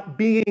about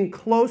being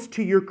close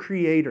to your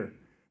Creator,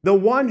 the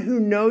one who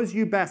knows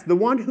you best, the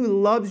one who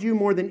loves you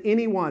more than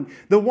anyone,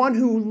 the one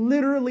who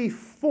literally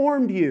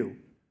formed you,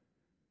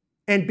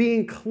 and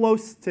being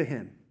close to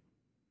him.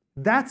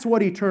 That's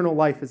what eternal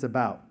life is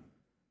about.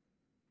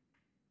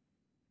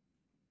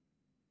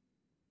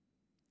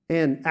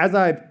 And as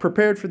I've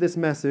prepared for this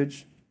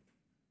message,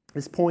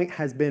 this point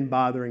has been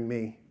bothering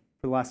me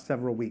for the last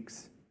several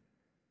weeks.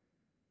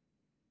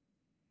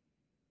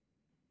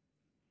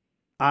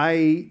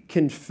 I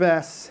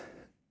confess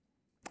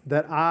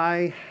that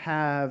I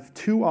have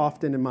too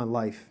often in my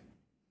life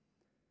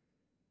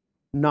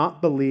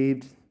not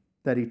believed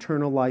that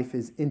eternal life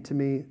is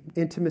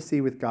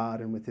intimacy with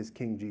God and with his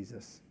King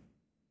Jesus.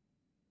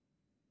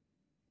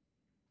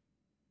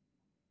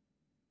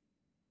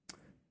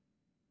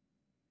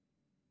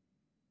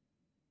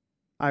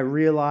 I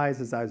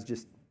realized as I was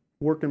just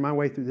working my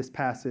way through this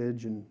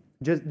passage and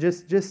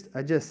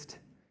I just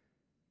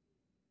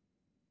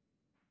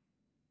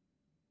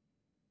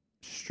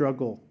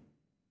struggle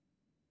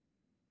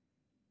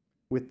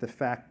with the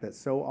fact that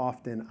so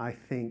often I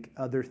think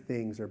other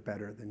things are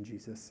better than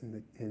Jesus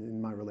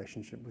in my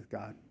relationship with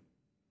God.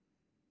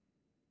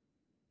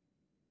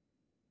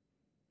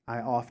 I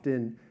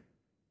often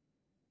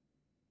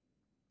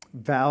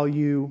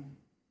value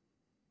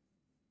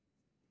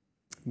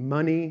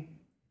money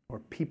or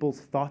people's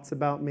thoughts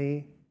about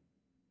me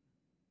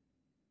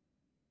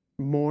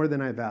more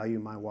than I value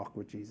my walk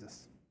with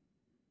Jesus.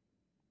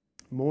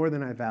 More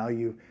than I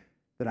value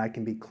that I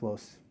can be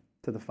close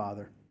to the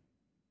Father,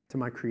 to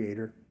my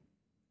Creator.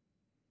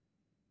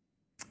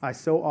 I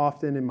so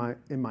often in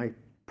my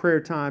prayer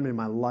time, in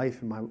my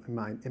life,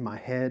 in my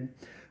head,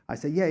 I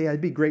say, yeah, it'd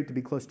be great to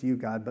be close to you,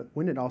 God, but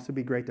wouldn't it also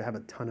be great to have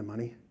a ton of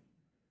money?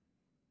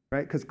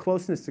 Right? Because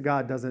closeness to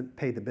God doesn't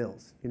pay the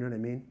bills. You know what I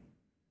mean?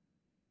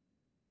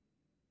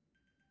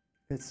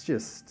 It's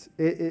just,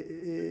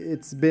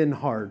 it's been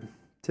hard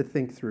to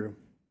think through.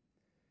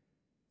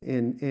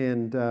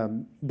 And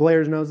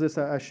Blair knows this.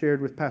 I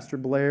shared with Pastor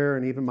Blair,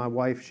 and even my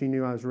wife, she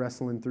knew I was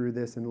wrestling through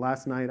this. And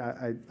last night,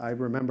 I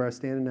remember I was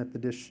standing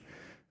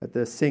at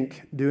the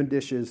sink doing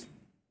dishes,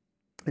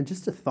 and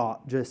just a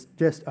thought,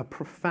 just a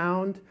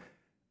profound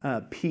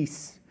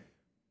peace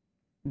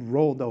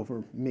rolled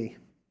over me.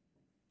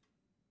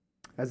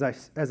 As I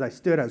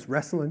stood, I was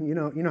wrestling. You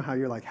know how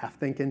you're like half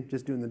thinking,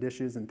 just doing the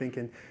dishes and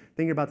thinking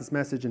about this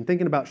message and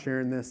thinking about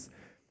sharing this,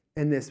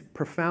 and this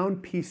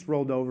profound peace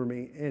rolled over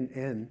me,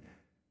 and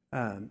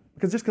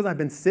because I've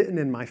been sitting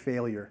in my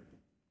failure,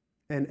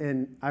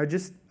 and I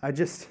just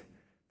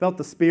felt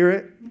the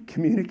Spirit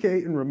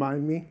communicate and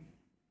remind me,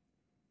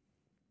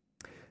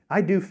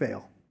 I do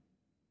fail.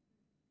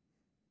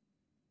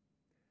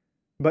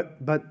 But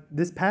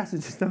this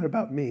passage is not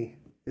about me.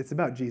 It's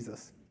about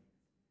Jesus.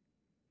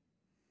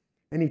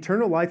 And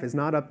eternal life is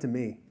not up to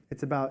me.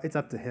 It's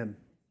up to Him.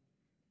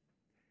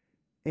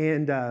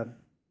 And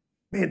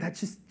man,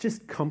 that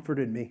just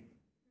comforted me.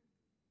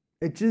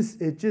 It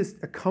just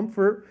a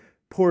comfort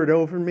poured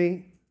over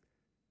me.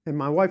 And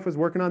my wife was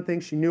working on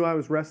things. She knew I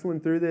was wrestling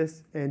through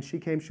this, and she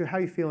came. She said, "How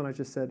you feeling?" I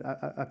just said,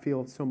 "I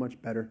feel so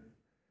much better."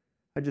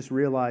 I just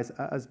realized,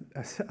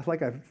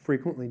 like I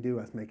frequently do,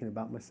 I was making it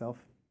about myself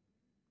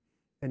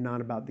and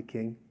not about the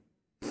King.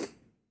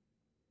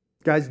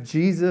 Guys,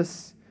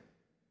 Jesus,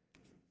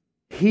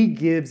 He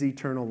gives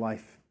eternal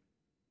life,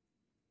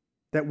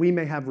 that we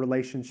may have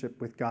relationship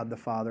with God the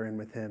Father and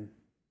with Him.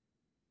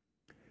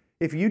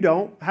 If you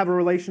don't have a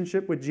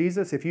relationship with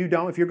Jesus, if you're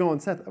going,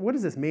 Seth, what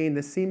does this mean?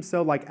 This seems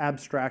so like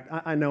abstract.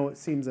 I know it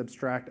seems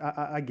abstract.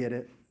 I get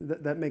it.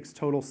 That makes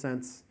total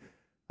sense.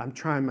 I'm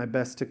trying my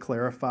best to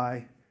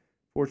clarify.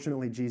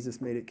 Fortunately, Jesus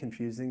made it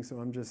confusing, so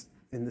I'm just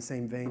in the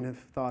same vein of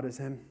thought as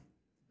Him.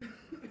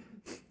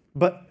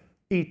 But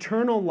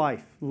eternal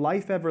life,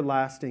 life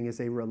everlasting, is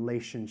a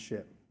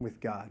relationship with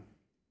God.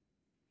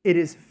 It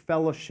is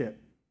fellowship.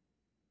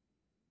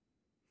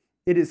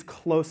 It is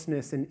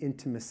closeness and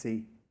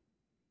intimacy.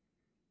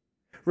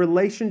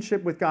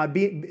 Relationship with God,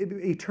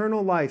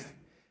 eternal life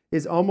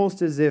is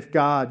almost as if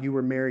you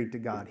were married to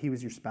God. He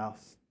was your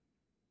spouse.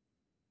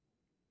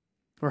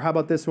 Or how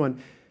about this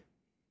one?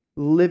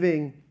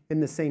 Living in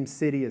the same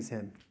city as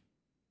Him.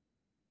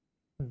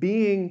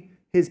 Being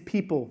His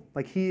people,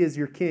 like He is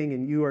your king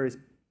and you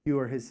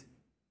are His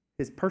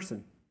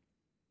person.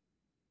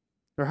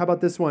 Or how about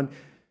this one?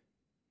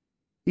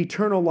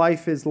 Eternal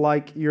life is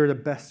like you're the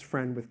best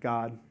friend with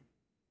God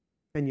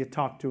and you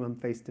talk to Him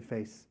face to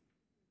face.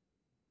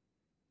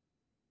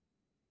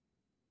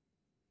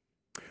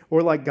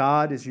 Or like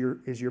God is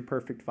your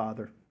perfect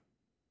Father.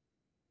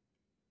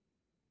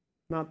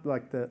 Not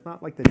like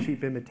the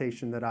cheap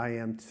imitation that I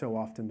am so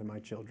often to my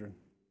children.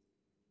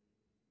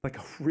 Like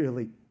a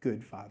really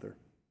good Father.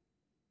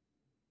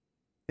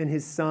 And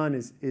His Son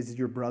is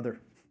your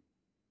brother.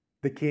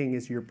 The King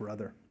is your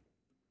brother.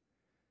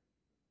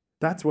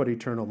 That's what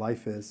eternal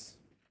life is.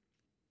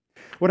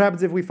 What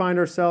happens if we find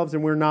ourselves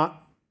and we're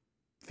not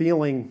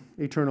feeling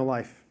eternal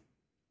life?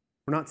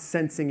 We're not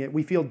sensing it.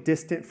 We feel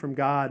distant from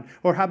God.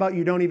 Or how about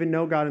you don't even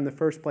know God in the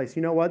first place?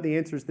 You know what? The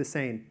answer is the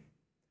same.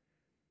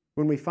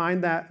 When we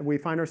find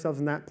ourselves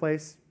in that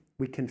place,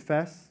 we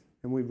confess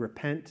and we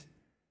repent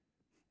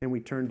and we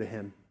turn to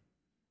Him.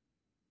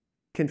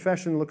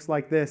 Confession looks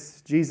like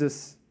this: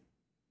 Jesus,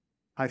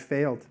 I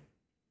failed.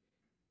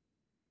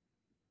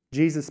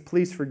 Jesus,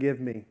 please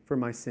forgive me for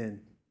my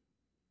sin.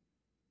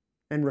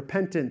 And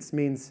repentance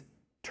means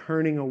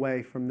turning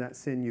away from that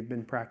sin you've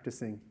been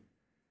practicing.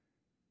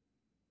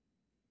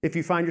 If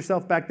you find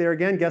yourself back there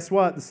again, guess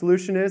what? The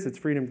solution is, it's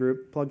Freedom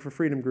Group. Plug for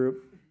Freedom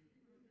Group.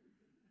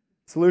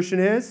 Solution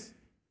is,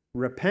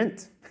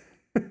 repent.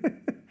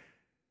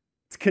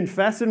 It's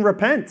confess and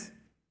repent.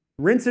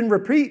 Rinse and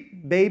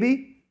repeat,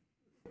 baby.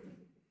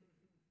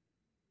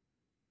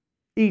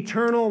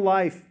 Eternal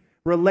life,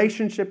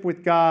 relationship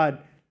with God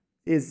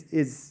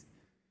is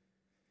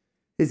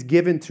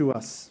given to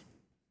us.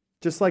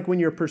 Just like when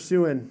you're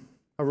pursuing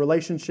a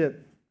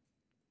relationship.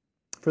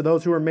 For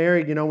those who are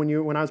married,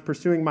 when I was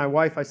pursuing my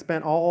wife, I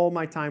spent all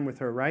my time with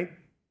her, right?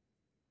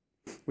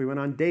 We went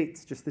on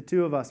dates, just the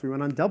two of us. We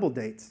went on double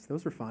dates.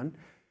 Those were fun.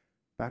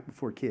 Back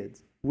before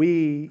kids.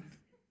 We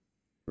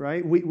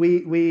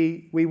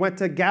went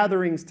to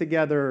gatherings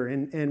together,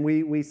 and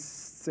we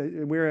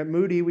were at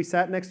Moody. We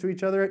sat next to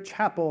each other at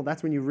chapel.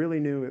 That's when you really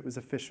knew it was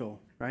official,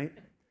 right?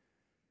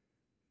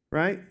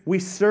 Right? We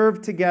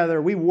served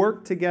together. We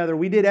worked together.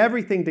 We did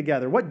everything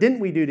together. What didn't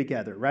we do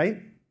together,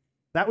 right?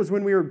 That was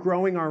when we were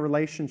growing our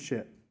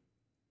relationship.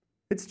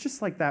 It's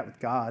just like that with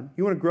God.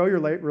 You want to grow your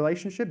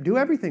relationship? Do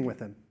everything with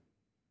Him.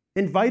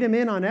 Invite Him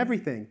in on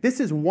everything. This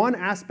is one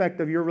aspect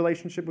of your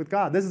relationship with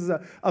God. This is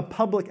a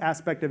public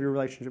aspect of your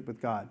relationship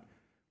with God.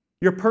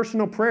 Your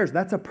personal prayers,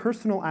 that's a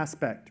personal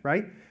aspect,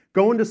 right?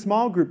 Going to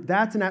small group,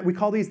 we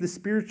call these the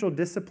spiritual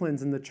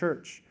disciplines in the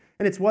church.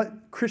 And it's what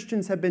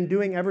Christians have been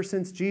doing ever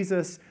since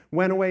Jesus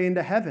went away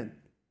into heaven.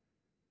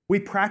 We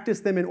practice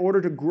them in order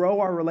to grow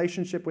our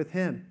relationship with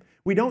Him.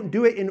 We don't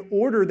do it in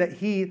order that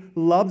He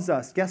loves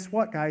us. Guess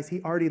what, guys?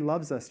 He already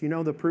loves us. You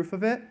know the proof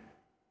of it?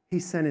 He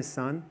sent His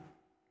Son.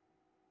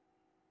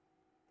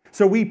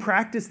 So we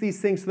practice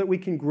these things so that we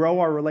can grow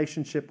our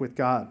relationship with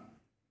God.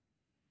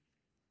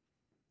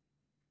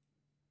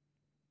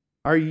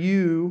 Are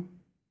you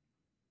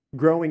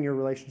growing your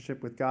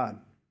relationship with God?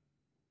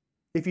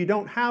 If you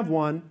don't have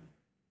one,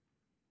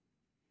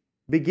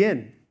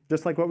 begin,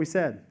 just like what we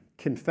said.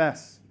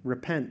 Confess,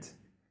 repent,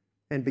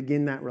 and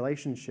begin that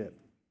relationship.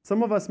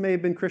 Some of us may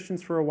have been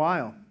Christians for a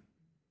while.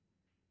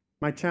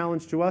 My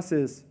challenge to us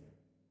is,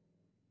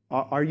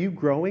 are you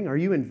growing? Are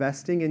you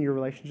investing in your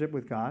relationship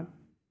with God?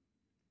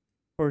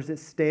 Or is it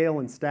stale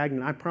and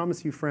stagnant? I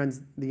promise you,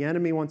 friends, the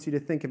enemy wants you to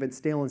think if it's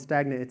stale and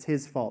stagnant, it's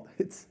his fault.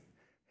 It's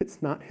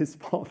not his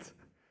fault,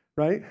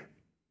 right?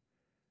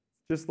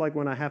 Just like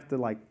when I have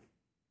to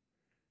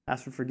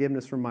ask for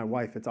forgiveness from my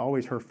wife, it's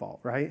always her fault,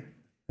 right?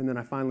 And then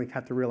I finally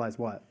have to realize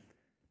what?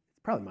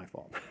 It's probably my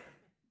fault.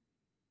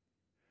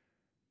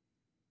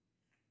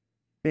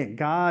 Man,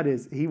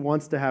 He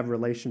wants to have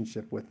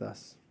relationship with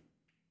us.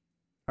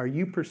 Are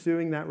you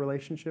pursuing that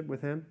relationship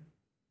with Him?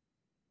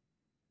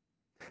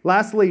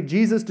 Lastly,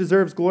 Jesus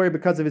deserves glory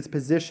because of His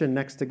position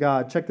next to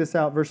God. Check this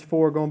out, verse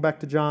 4, going back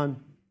to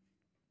John.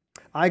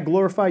 I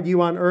glorified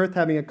you on earth,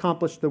 having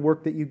accomplished the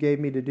work that you gave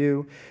me to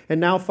do. And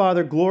now,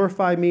 Father,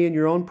 glorify me in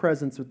your own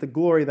presence with the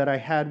glory that I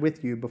had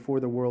with you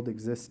before the world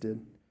existed.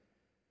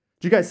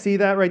 Did you guys see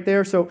that right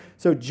there? So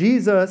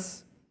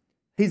Jesus,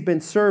 He's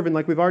been serving,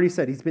 like we've already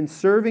said, He's been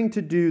serving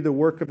to do the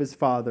work of His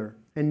Father.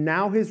 And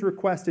now His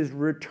request is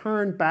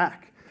return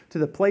back to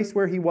the place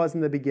where He was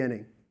in the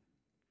beginning,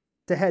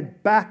 to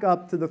head back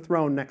up to the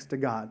throne next to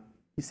God.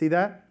 You see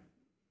that?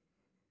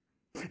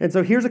 And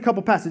so here's a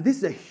couple passages. This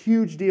is a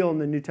huge deal in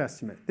the New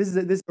Testament. This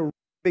is a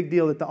big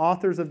deal that the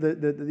authors of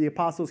the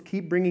apostles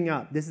keep bringing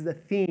up. This is a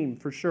theme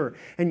for sure.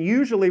 And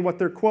usually what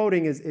they're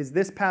quoting is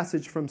this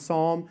passage from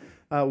Psalm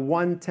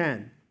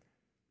 110.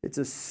 It's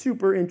a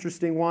super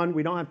interesting one.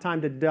 We don't have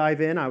time to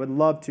dive in. I would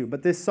love to.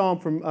 But this psalm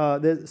from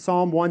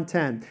Psalm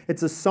 110,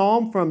 it's a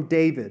psalm from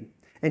David.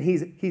 And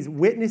he's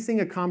witnessing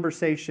a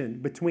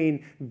conversation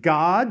between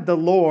God, the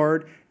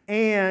Lord,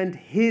 and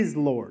his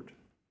Lord,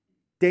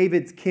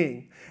 David's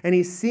king. And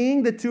he's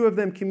seeing the two of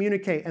them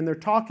communicate, and they're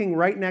talking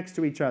right next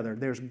to each other.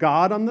 There's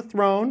God on the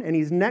throne, and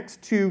he's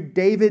next to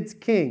David's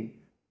king.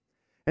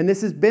 And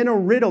this has been a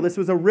riddle. This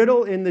was a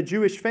riddle in the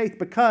Jewish faith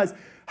because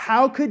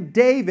how could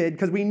David,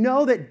 because we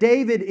know that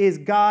David is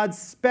God's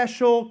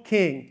special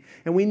king,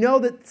 and we know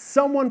that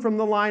someone from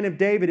the line of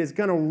David is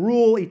going to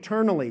rule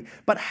eternally,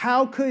 but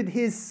how could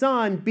his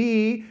son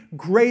be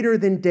greater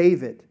than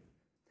David?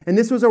 And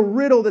this was a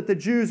riddle that the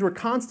Jews were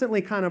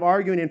constantly kind of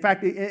arguing. In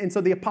fact, and so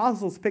the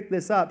apostles picked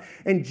this up.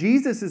 And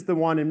Jesus is the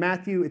one in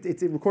Matthew,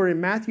 it's recorded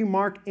in Matthew,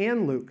 Mark,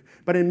 and Luke.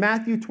 But in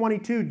Matthew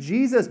 22,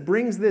 Jesus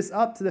brings this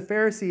up to the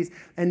Pharisees,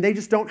 and they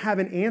just don't have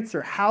an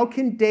answer. How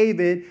can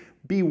David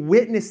be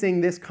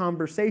witnessing this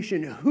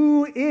conversation?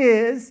 Who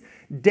is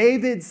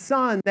David's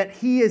son that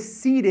he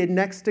is seated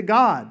next to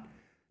God?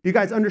 Do you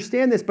guys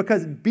understand this?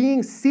 Because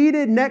being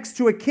seated next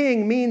to a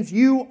king means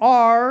you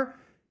are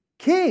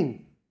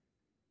king.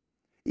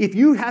 If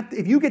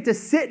you get to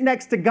sit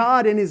next to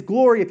God in His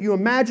glory, if you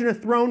imagine a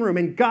throne room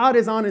and God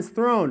is on His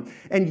throne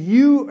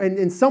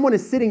and someone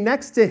is sitting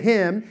next to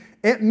Him,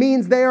 it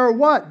means they are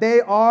what?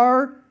 They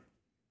are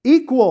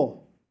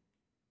equal.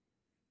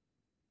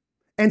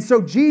 And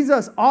so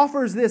Jesus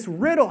offers this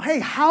riddle. Hey,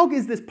 how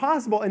is this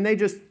possible? And they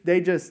just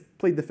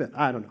plead the fifth.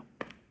 I don't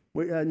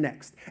know.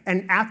 Next.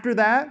 And after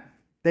that,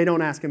 they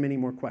don't ask Him any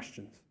more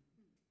questions.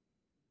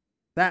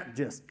 That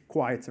just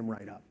quiets Him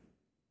right up.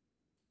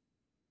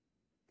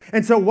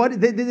 And so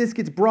this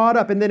gets brought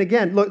up, and then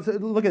again, look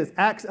at this,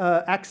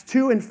 Acts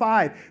 2 and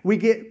 5, we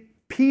get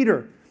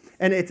Peter,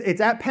 and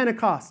it's at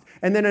Pentecost,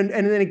 and then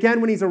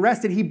again when he's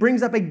arrested, he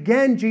brings up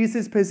again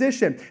Jesus'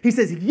 position. He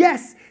says,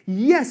 yes,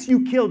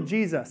 you killed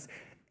Jesus.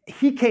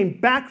 He came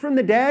back from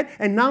the dead,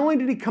 and not only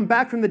did he come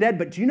back from the dead,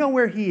 but do you know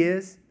where he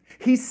is?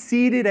 He's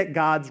seated at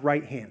God's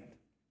right hand.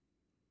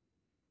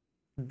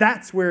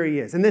 That's where he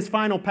is. And this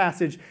final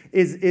passage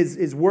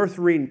is worth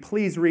reading.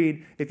 Please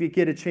read, if you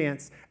get a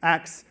chance,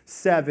 Acts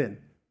 7.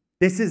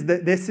 This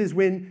is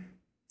when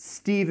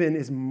Stephen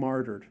is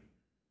martyred.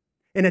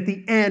 And at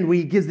the end,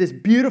 he gives this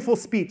beautiful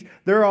speech.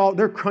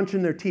 They're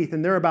crunching their teeth,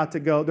 and they're about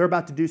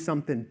to do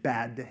something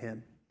bad to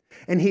him.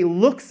 And he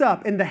looks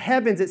up, and the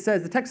heavens,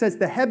 the text says,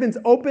 the heavens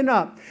open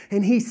up,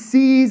 and he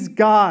sees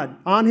God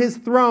on his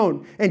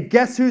throne. And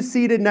guess who's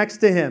seated next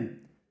to him?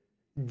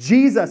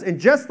 Jesus. And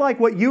just like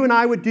what you and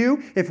I would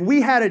do, if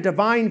we had a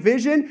divine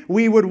vision,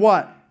 we would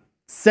what?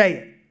 Say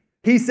it.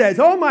 He says,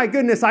 oh my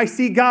goodness, I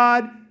see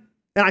God,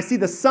 and I see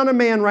the Son of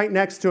Man right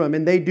next to him.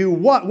 And they do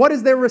what? What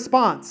is their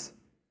response?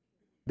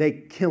 They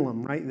kill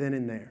him right then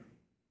and there.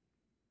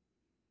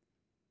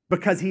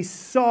 Because he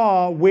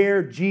saw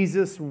where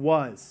Jesus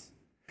was.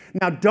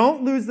 Now,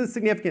 don't lose the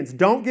significance.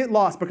 Don't get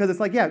lost, because it's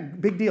like, yeah,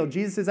 big deal.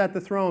 Jesus is at the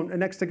throne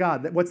next to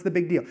God. What's the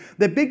big deal?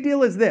 The big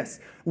deal is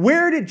this.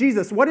 Where did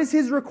Jesus, what is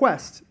his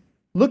request?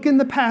 Look in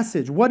the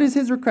passage. What is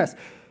his request?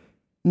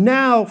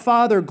 Now,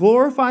 Father,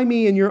 glorify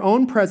me in your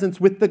own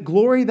presence with the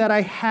glory that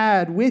I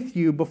had with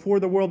you before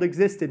the world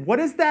existed. What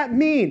does that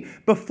mean?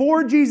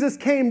 Before Jesus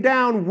came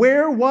down,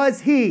 where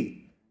was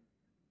he?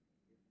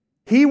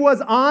 He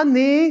was on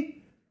the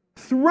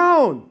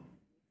throne.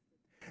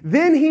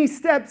 Then he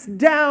steps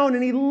down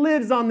and he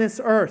lives on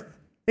this earth.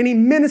 And he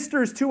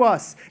ministers to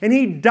us. And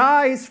he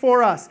dies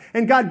for us.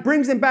 And God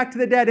brings him back to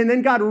the dead. And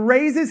then God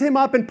raises him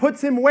up and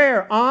puts him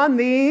where? On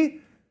the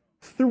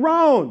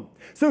throne.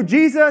 So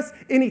Jesus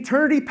in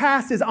eternity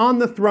past is on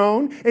the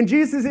throne. And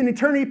Jesus in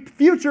eternity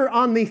future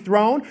on the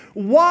throne.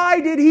 Why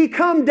did he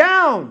come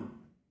down?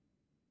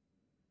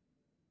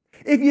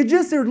 If you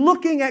just are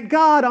looking at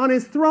God on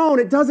his throne,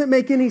 it doesn't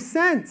make any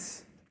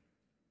sense.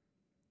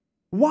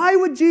 Why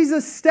would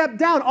Jesus step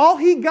down? All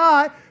he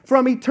got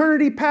from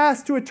eternity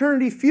past to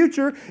eternity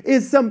future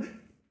is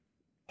some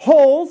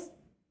holes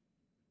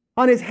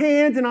on his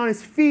hands and on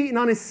his feet and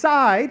on his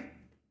side,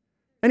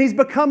 and he's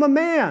become a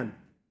man.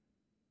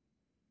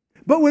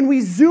 But when we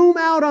zoom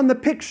out on the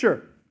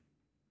picture,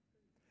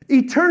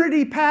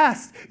 eternity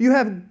past, you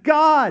have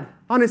God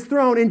on his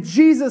throne and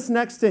Jesus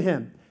next to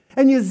him.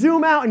 And you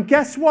zoom out and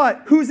guess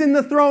what? Who's in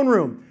the throne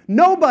room?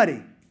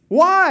 Nobody.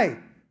 Why?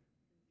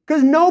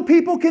 Because no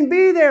people can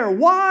be there.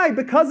 Why?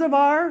 Because of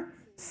our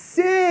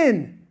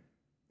sin.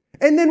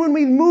 And then when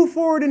we move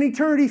forward in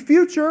eternity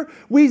future,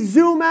 we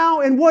zoom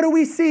out and what do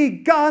we see?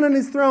 God on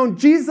his throne,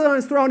 Jesus on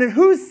his throne. And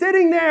who's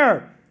sitting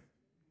there?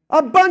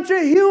 A bunch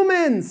of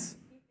humans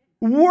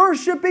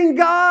worshiping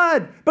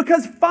God.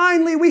 Because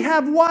finally we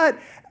have what?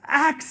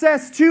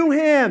 Access to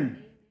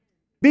him.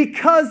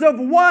 Because of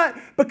what?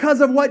 Because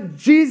of what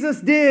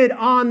Jesus did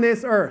on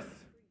this earth.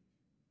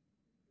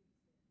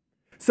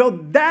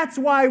 So that's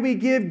why we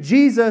give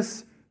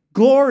Jesus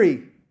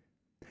glory.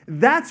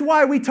 That's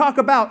why we talk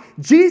about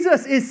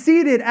Jesus is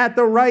seated at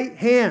the right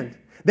hand.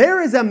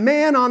 There is a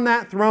man on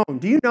that throne.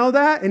 Do you know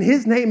that? And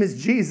his name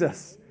is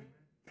Jesus.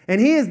 And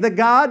he is the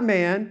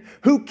God-man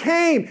who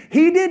came.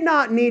 He did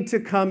not need to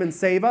come and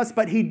save us,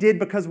 but he did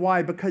because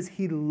why? Because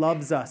he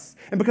loves us.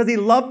 And because he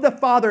loved the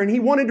Father and he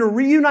wanted to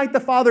reunite the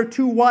Father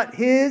to what?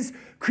 His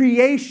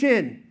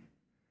creation.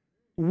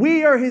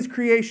 We are his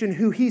creation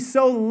who he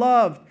so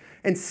loved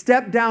and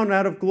stepped down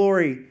out of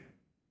glory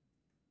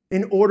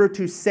in order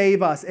to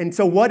save us. And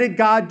so what did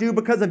God do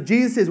because of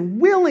Jesus'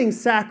 willing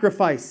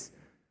sacrifice?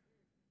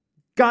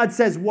 God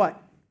says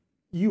what?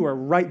 You are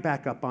right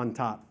back up on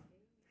top.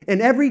 And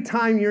every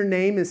time your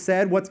name is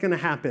said, what's going to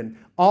happen?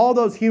 All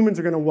those humans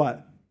are going to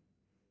what?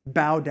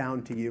 Bow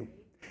down to you.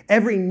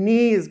 Every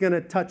knee is going to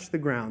touch the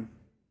ground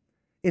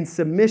in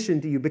submission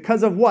to you.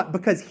 Because of what?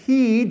 Because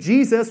he,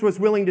 Jesus, was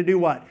willing to do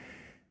what?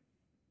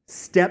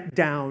 Step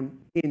down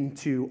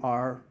into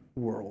our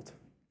world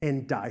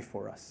and die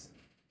for us.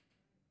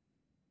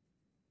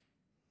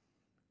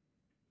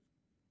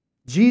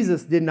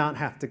 Jesus did not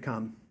have to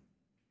come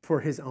for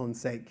his own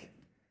sake.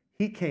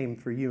 He came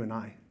for you and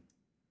I.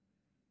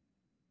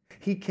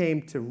 He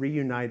came to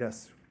reunite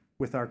us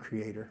with our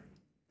Creator.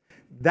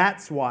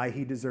 That's why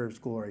he deserves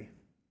glory.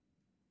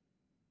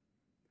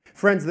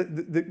 Friends,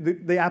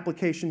 the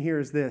application here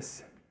is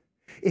this.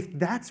 If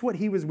that's what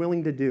he was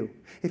willing to do,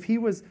 if he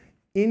was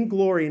in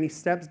glory and he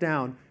steps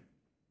down,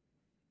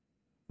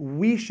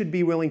 we should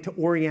be willing to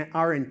orient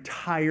our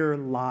entire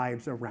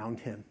lives around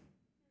him.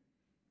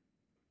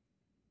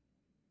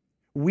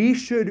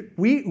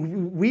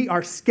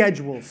 Our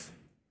schedules,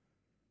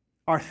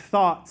 our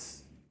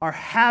thoughts, our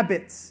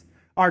habits,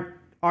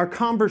 our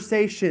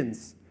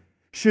conversations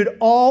should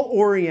all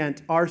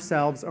orient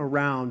ourselves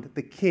around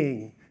the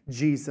King,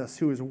 Jesus,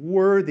 who is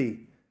worthy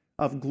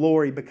of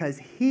glory because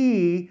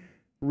he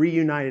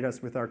reunited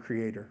us with our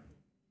Creator.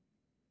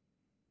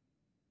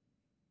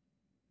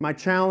 My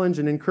challenge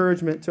and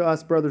encouragement to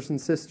us, brothers and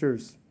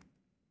sisters,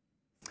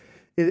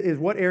 is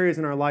what areas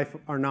in our life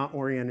are not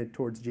oriented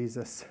towards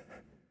Jesus?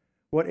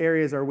 What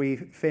areas are we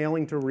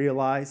failing to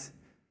realize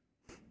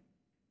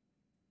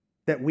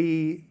that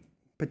we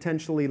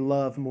potentially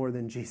love more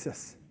than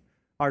Jesus,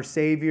 our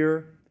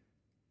Savior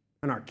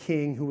and our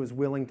King who was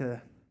willing to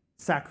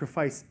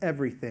sacrifice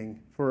everything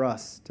for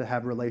us to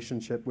have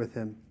relationship with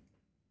him?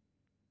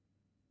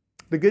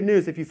 The good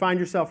news, if you find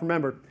yourself,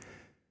 remember,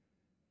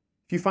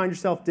 if you find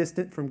yourself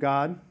distant from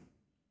God,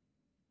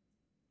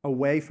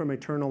 away from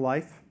eternal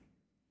life,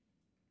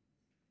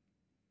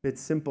 it's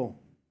simple.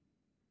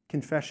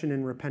 Confession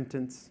and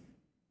repentance.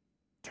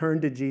 Turn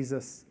to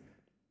Jesus.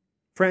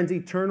 Friends,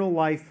 eternal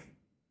life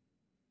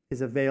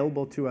is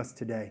available to us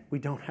today. We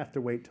don't have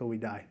to wait till we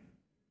die.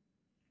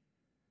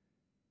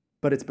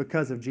 but it's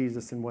because of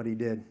Jesus and what he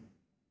did.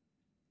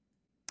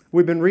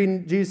 We've been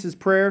reading Jesus'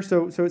 prayer,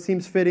 so it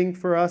seems fitting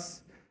for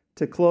us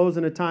to close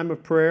in a time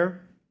of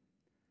prayer.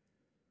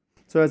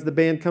 So as the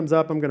band comes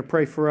up, I'm going to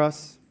pray for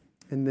us,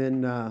 and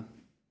then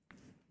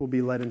we'll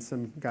be led in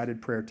some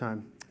guided prayer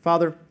time.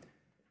 Father,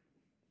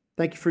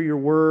 thank you for your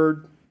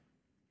word.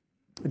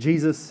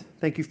 Jesus,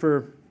 thank you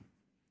for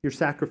your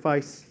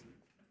sacrifice.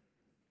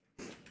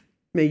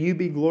 May you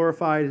be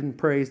glorified and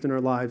praised in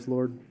our lives,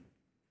 Lord.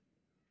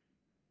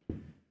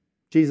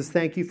 Jesus,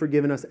 thank you for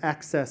giving us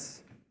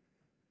access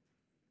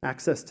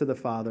to the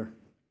Father.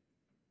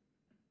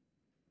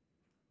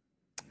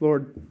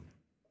 Lord,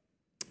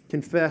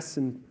 confess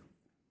and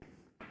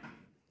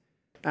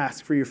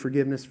ask for your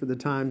forgiveness for the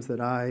times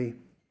that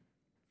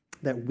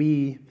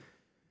we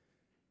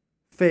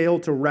fail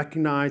to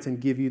recognize and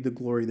give you the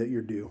glory that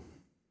you're due.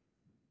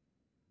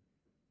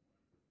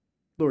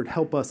 Lord,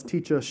 help us,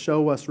 teach us,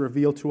 show us,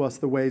 reveal to us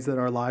the ways that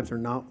our lives are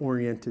not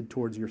oriented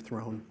towards your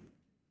throne.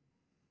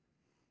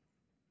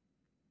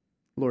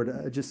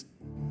 Lord, just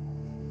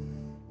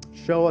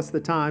show us the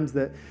times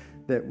that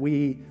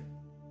we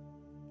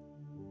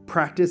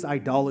practice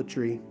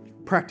idolatry,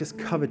 practice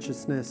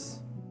covetousness,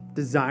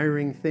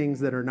 desiring things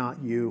that are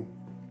not you.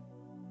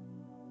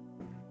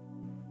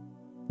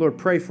 Lord,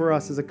 pray for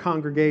us as a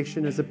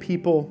congregation, as a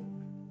people.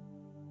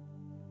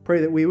 Pray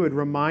that we would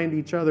remind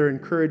each other,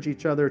 encourage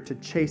each other to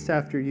chase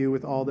after you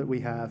with all that we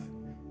have.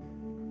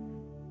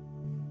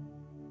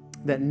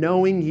 That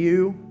knowing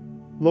you,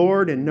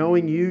 Lord, and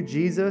knowing you,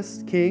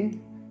 Jesus,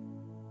 King,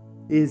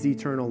 is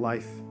eternal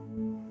life.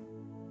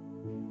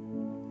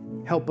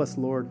 Help us,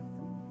 Lord,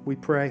 we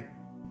pray.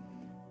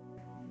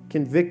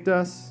 Convict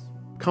us,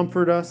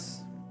 comfort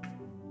us.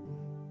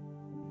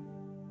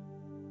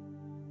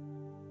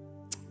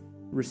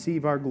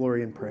 Receive our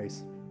glory and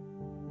praise.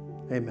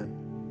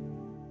 Amen.